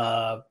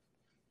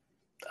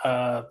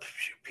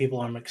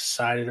 People I'm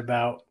excited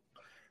about.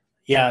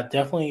 Yeah,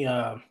 definitely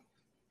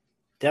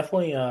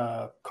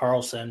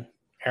Carlson,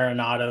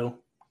 Arenado,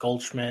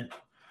 Goldschmidt.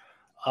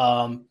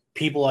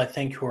 People I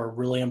think who are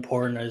really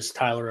important is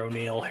Tyler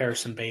O'Neill,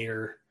 Harrison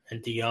Bader,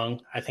 and DeYoung.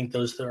 I think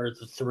those are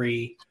the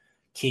three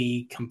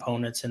key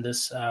components in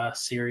this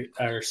series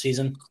or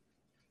season.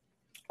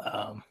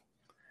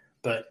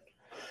 But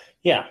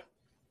yeah,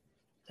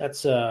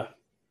 that's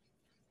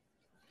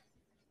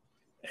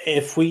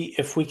if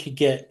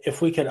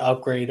we could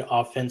upgrade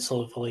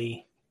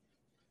offensively,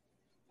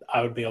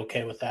 I would be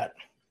okay with that.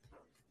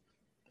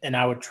 And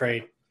I would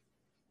trade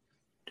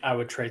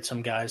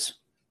some guys.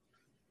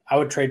 I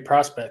would trade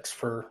prospects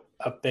for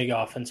a big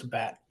offensive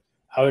bat.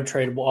 I would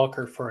trade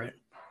Walker for it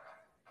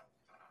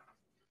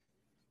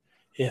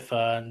if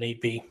need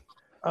be.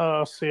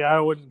 See, I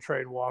wouldn't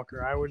trade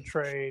Walker. I would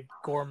trade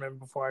Gorman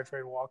before I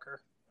trade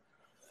Walker.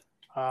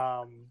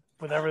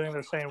 With everything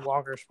they're saying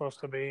Walker's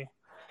supposed to be,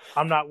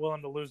 I'm not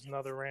willing to lose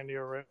another Randy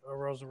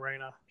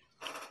Rosarena.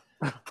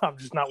 I'm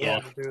just not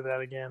willing to do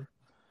that again.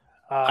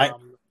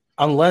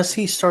 Unless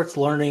he starts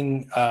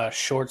learning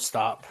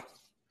shortstop.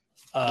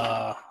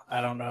 I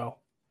don't know.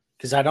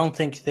 Because I don't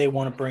think they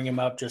want to bring him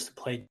up just to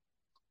play.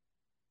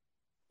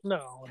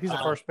 No, he's a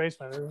first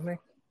baseman, isn't he?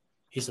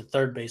 He's a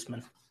third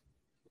baseman.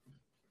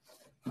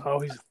 Oh,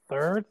 he's a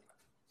third?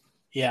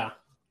 Yeah.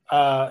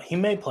 He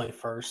may play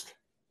first.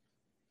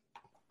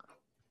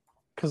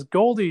 Because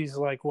Goldie's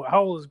like,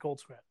 how old is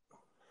Goldschmidt?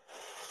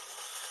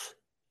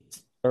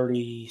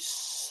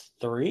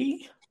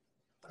 33?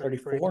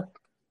 34?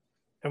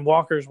 And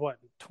Walker's what,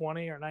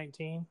 20 or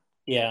 19?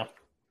 Yeah.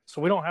 So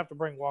we don't have to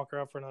bring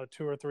Walker up for another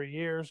 2 or 3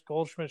 years.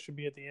 Goldschmidt should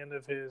be at the end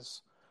of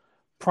his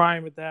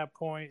prime at that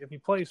point. If he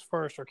plays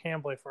first or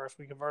can play first,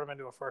 we convert him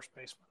into a first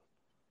baseman.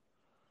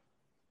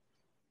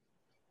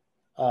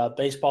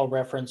 Baseball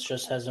Reference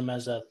just has him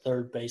as a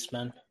third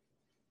baseman.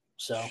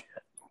 So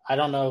I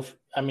don't know if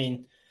I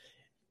mean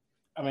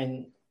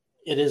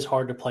it is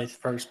hard to play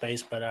first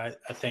base, but I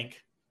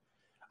think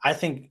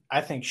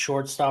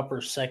shortstop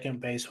or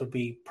second base would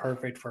be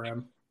perfect for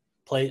him.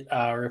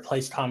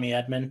 Replace Tommy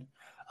Edman.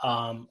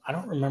 I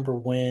don't remember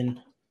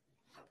when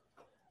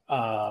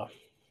they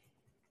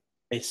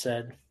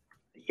said,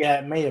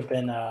 it may have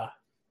been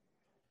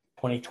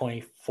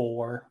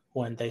 2024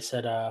 when they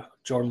said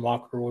Jordan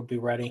Walker would be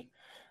ready.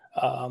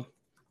 But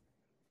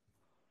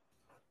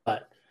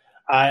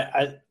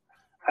I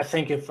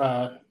think if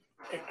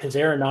because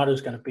Arenado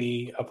is going to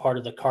be a part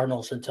of the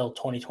Cardinals until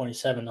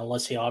 2027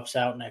 unless he opts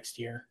out next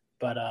year.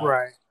 But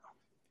right.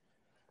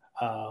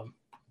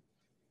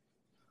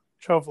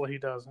 Hopefully he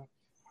doesn't.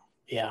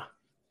 Yeah.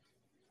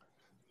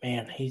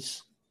 Man,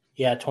 he's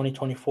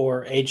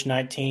 2024, age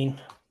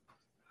 19.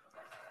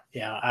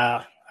 Yeah,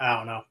 I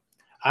don't know.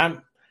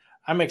 I'm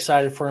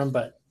excited for him,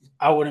 but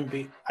I wouldn't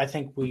be. I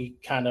think we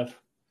kind of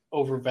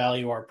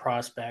overvalue our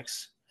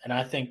prospects, and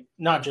I think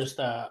not just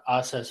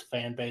us as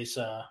fan base,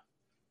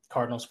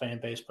 Cardinals fan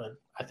base, but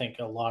I think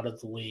a lot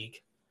of the league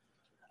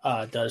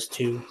does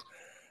too.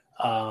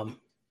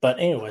 But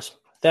anyways,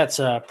 that's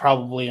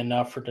probably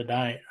enough for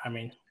tonight. I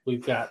mean,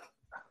 we've got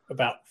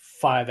about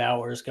 5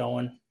 hours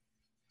going.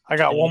 I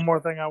got one more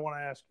thing I want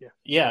to ask you.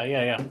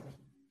 Yeah. All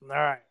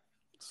right.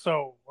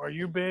 So, are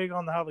you big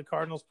on how the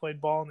Cardinals played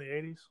ball in the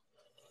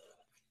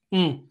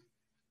 80s?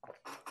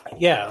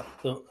 Yeah.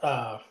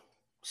 The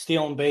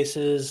stealing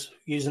bases,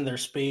 using their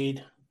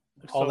speed,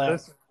 all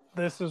that.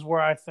 This is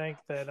where I think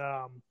that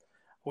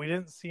we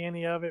didn't see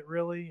any of it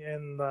really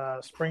in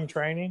spring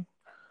training.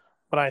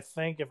 But I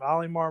think if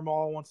Ali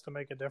Marmol wants to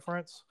make a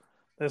difference,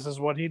 this is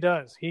what he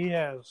does. He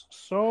has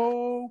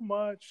so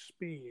much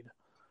speed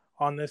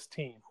on this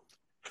team.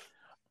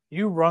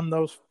 You run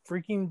those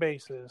freaking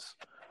bases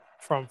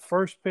from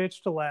first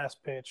pitch to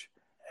last pitch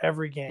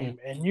every game,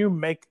 and you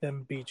make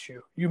them beat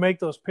you. You make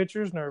those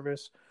pitchers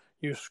nervous.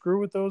 You screw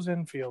with those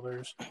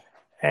infielders,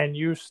 and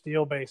you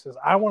steal bases.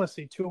 I want to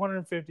see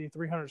 250,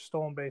 300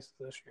 stolen bases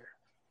this year.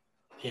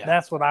 Yeah.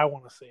 That's what I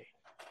want to see.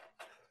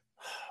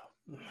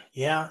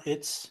 Yeah,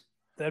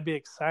 that'd be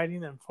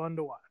exciting and fun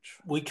to watch.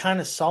 We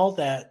kind of saw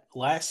that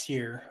last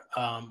year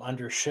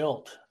under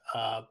Schilt,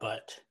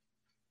 but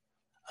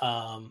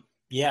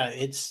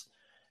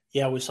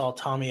we saw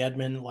Tommy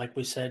Edman, like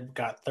we said,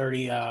 got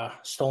 30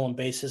 stolen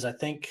bases. I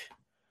think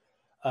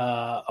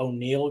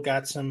O'Neill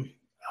got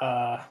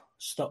a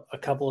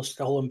couple of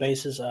stolen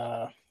bases.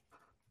 I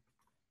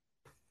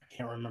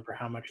can't remember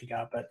how much he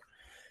got, but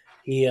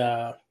he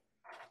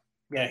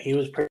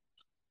was pretty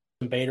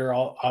Bader,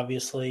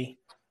 obviously.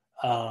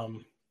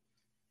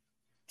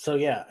 So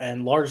yeah,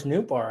 and Lars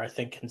Newbar, I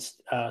think, can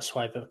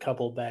swipe a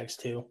couple of bags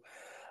too.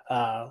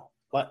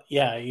 But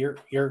yeah,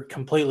 you're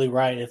completely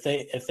right. If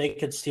they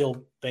could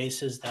steal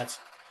bases,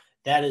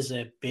 that is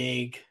a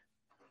big.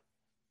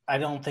 I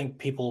don't think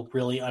people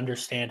really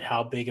understand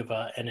how big of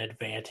an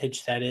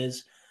advantage that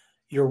is.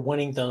 You're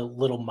winning the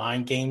little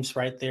mind games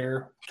right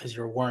there because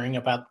you're worrying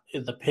about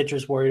the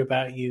pitcher's worried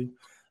about you,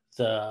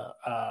 the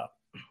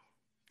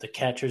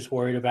catcher's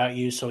worried about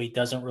you, so he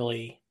doesn't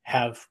really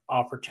have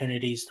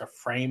opportunities to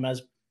frame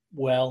as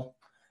well.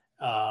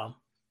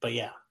 But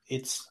yeah,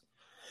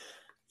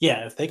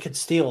 if they could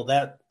steal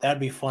that'd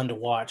be fun to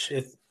watch.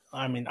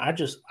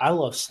 I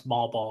love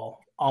small ball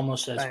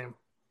almost as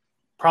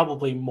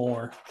probably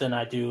more than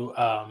I do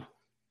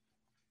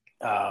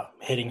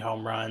hitting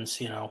home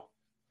runs.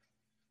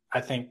 I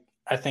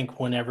think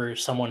whenever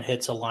someone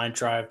hits a line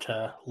drive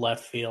to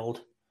left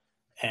field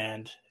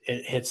and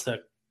it hits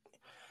the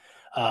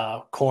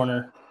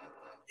corner,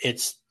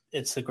 it's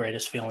the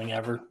greatest feeling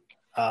ever.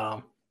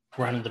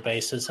 Running the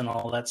bases and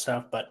all that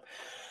stuff. But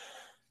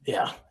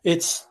yeah,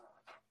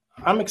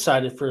 I'm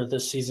excited for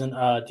this season.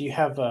 Do you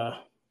have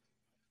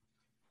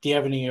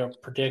any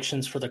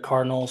predictions for the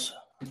Cardinals?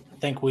 I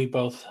think we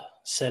both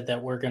said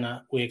that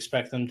we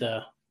expect them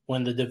to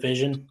win the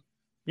division.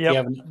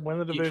 Yep, win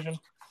the division.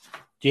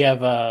 Do you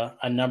have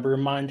a number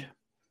in mind?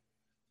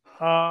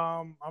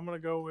 I'm gonna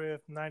go with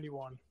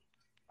 91.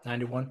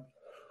 91.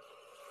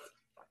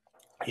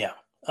 Yeah.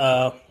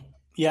 I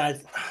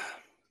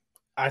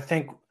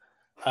think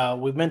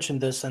we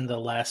mentioned this in the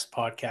last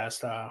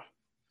podcast.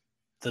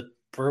 The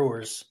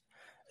Brewers,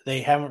 they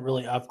haven't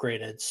really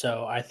upgraded,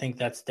 so I think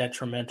that's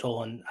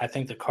detrimental. And I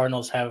think the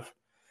Cardinals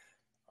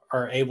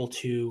are able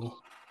to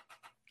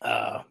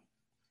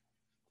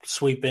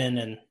sweep in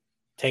and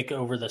take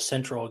over the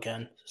Central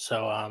again.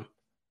 So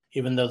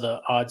even though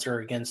the odds are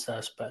against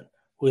us, but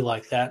we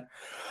like that.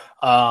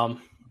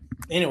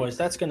 Anyways,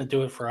 that's going to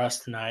do it for us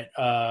tonight.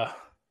 Do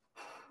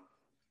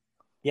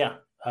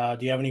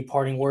you have any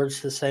parting words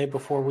to say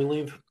before we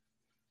leave?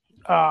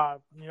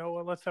 You know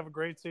what? Let's have a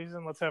great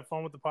season. Let's have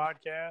fun with the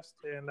podcast,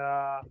 and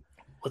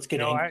let's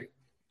get angry.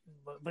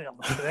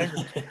 Let's get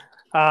angry.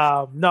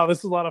 No, this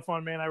is a lot of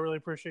fun, man. I really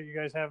appreciate you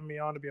guys having me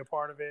on to be a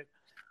part of it.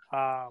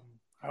 I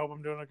hope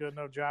I'm doing a good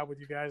enough job with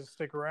you guys to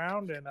stick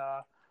around, and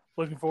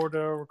looking forward to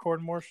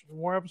recording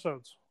more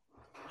episodes.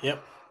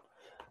 Yep.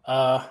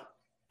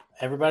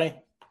 Everybody,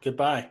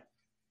 goodbye.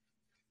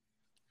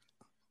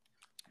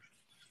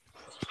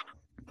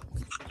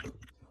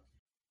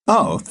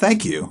 Oh,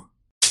 thank you.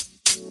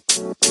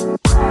 You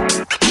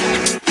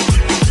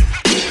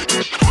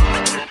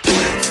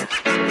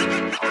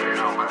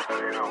know,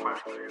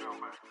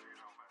 man.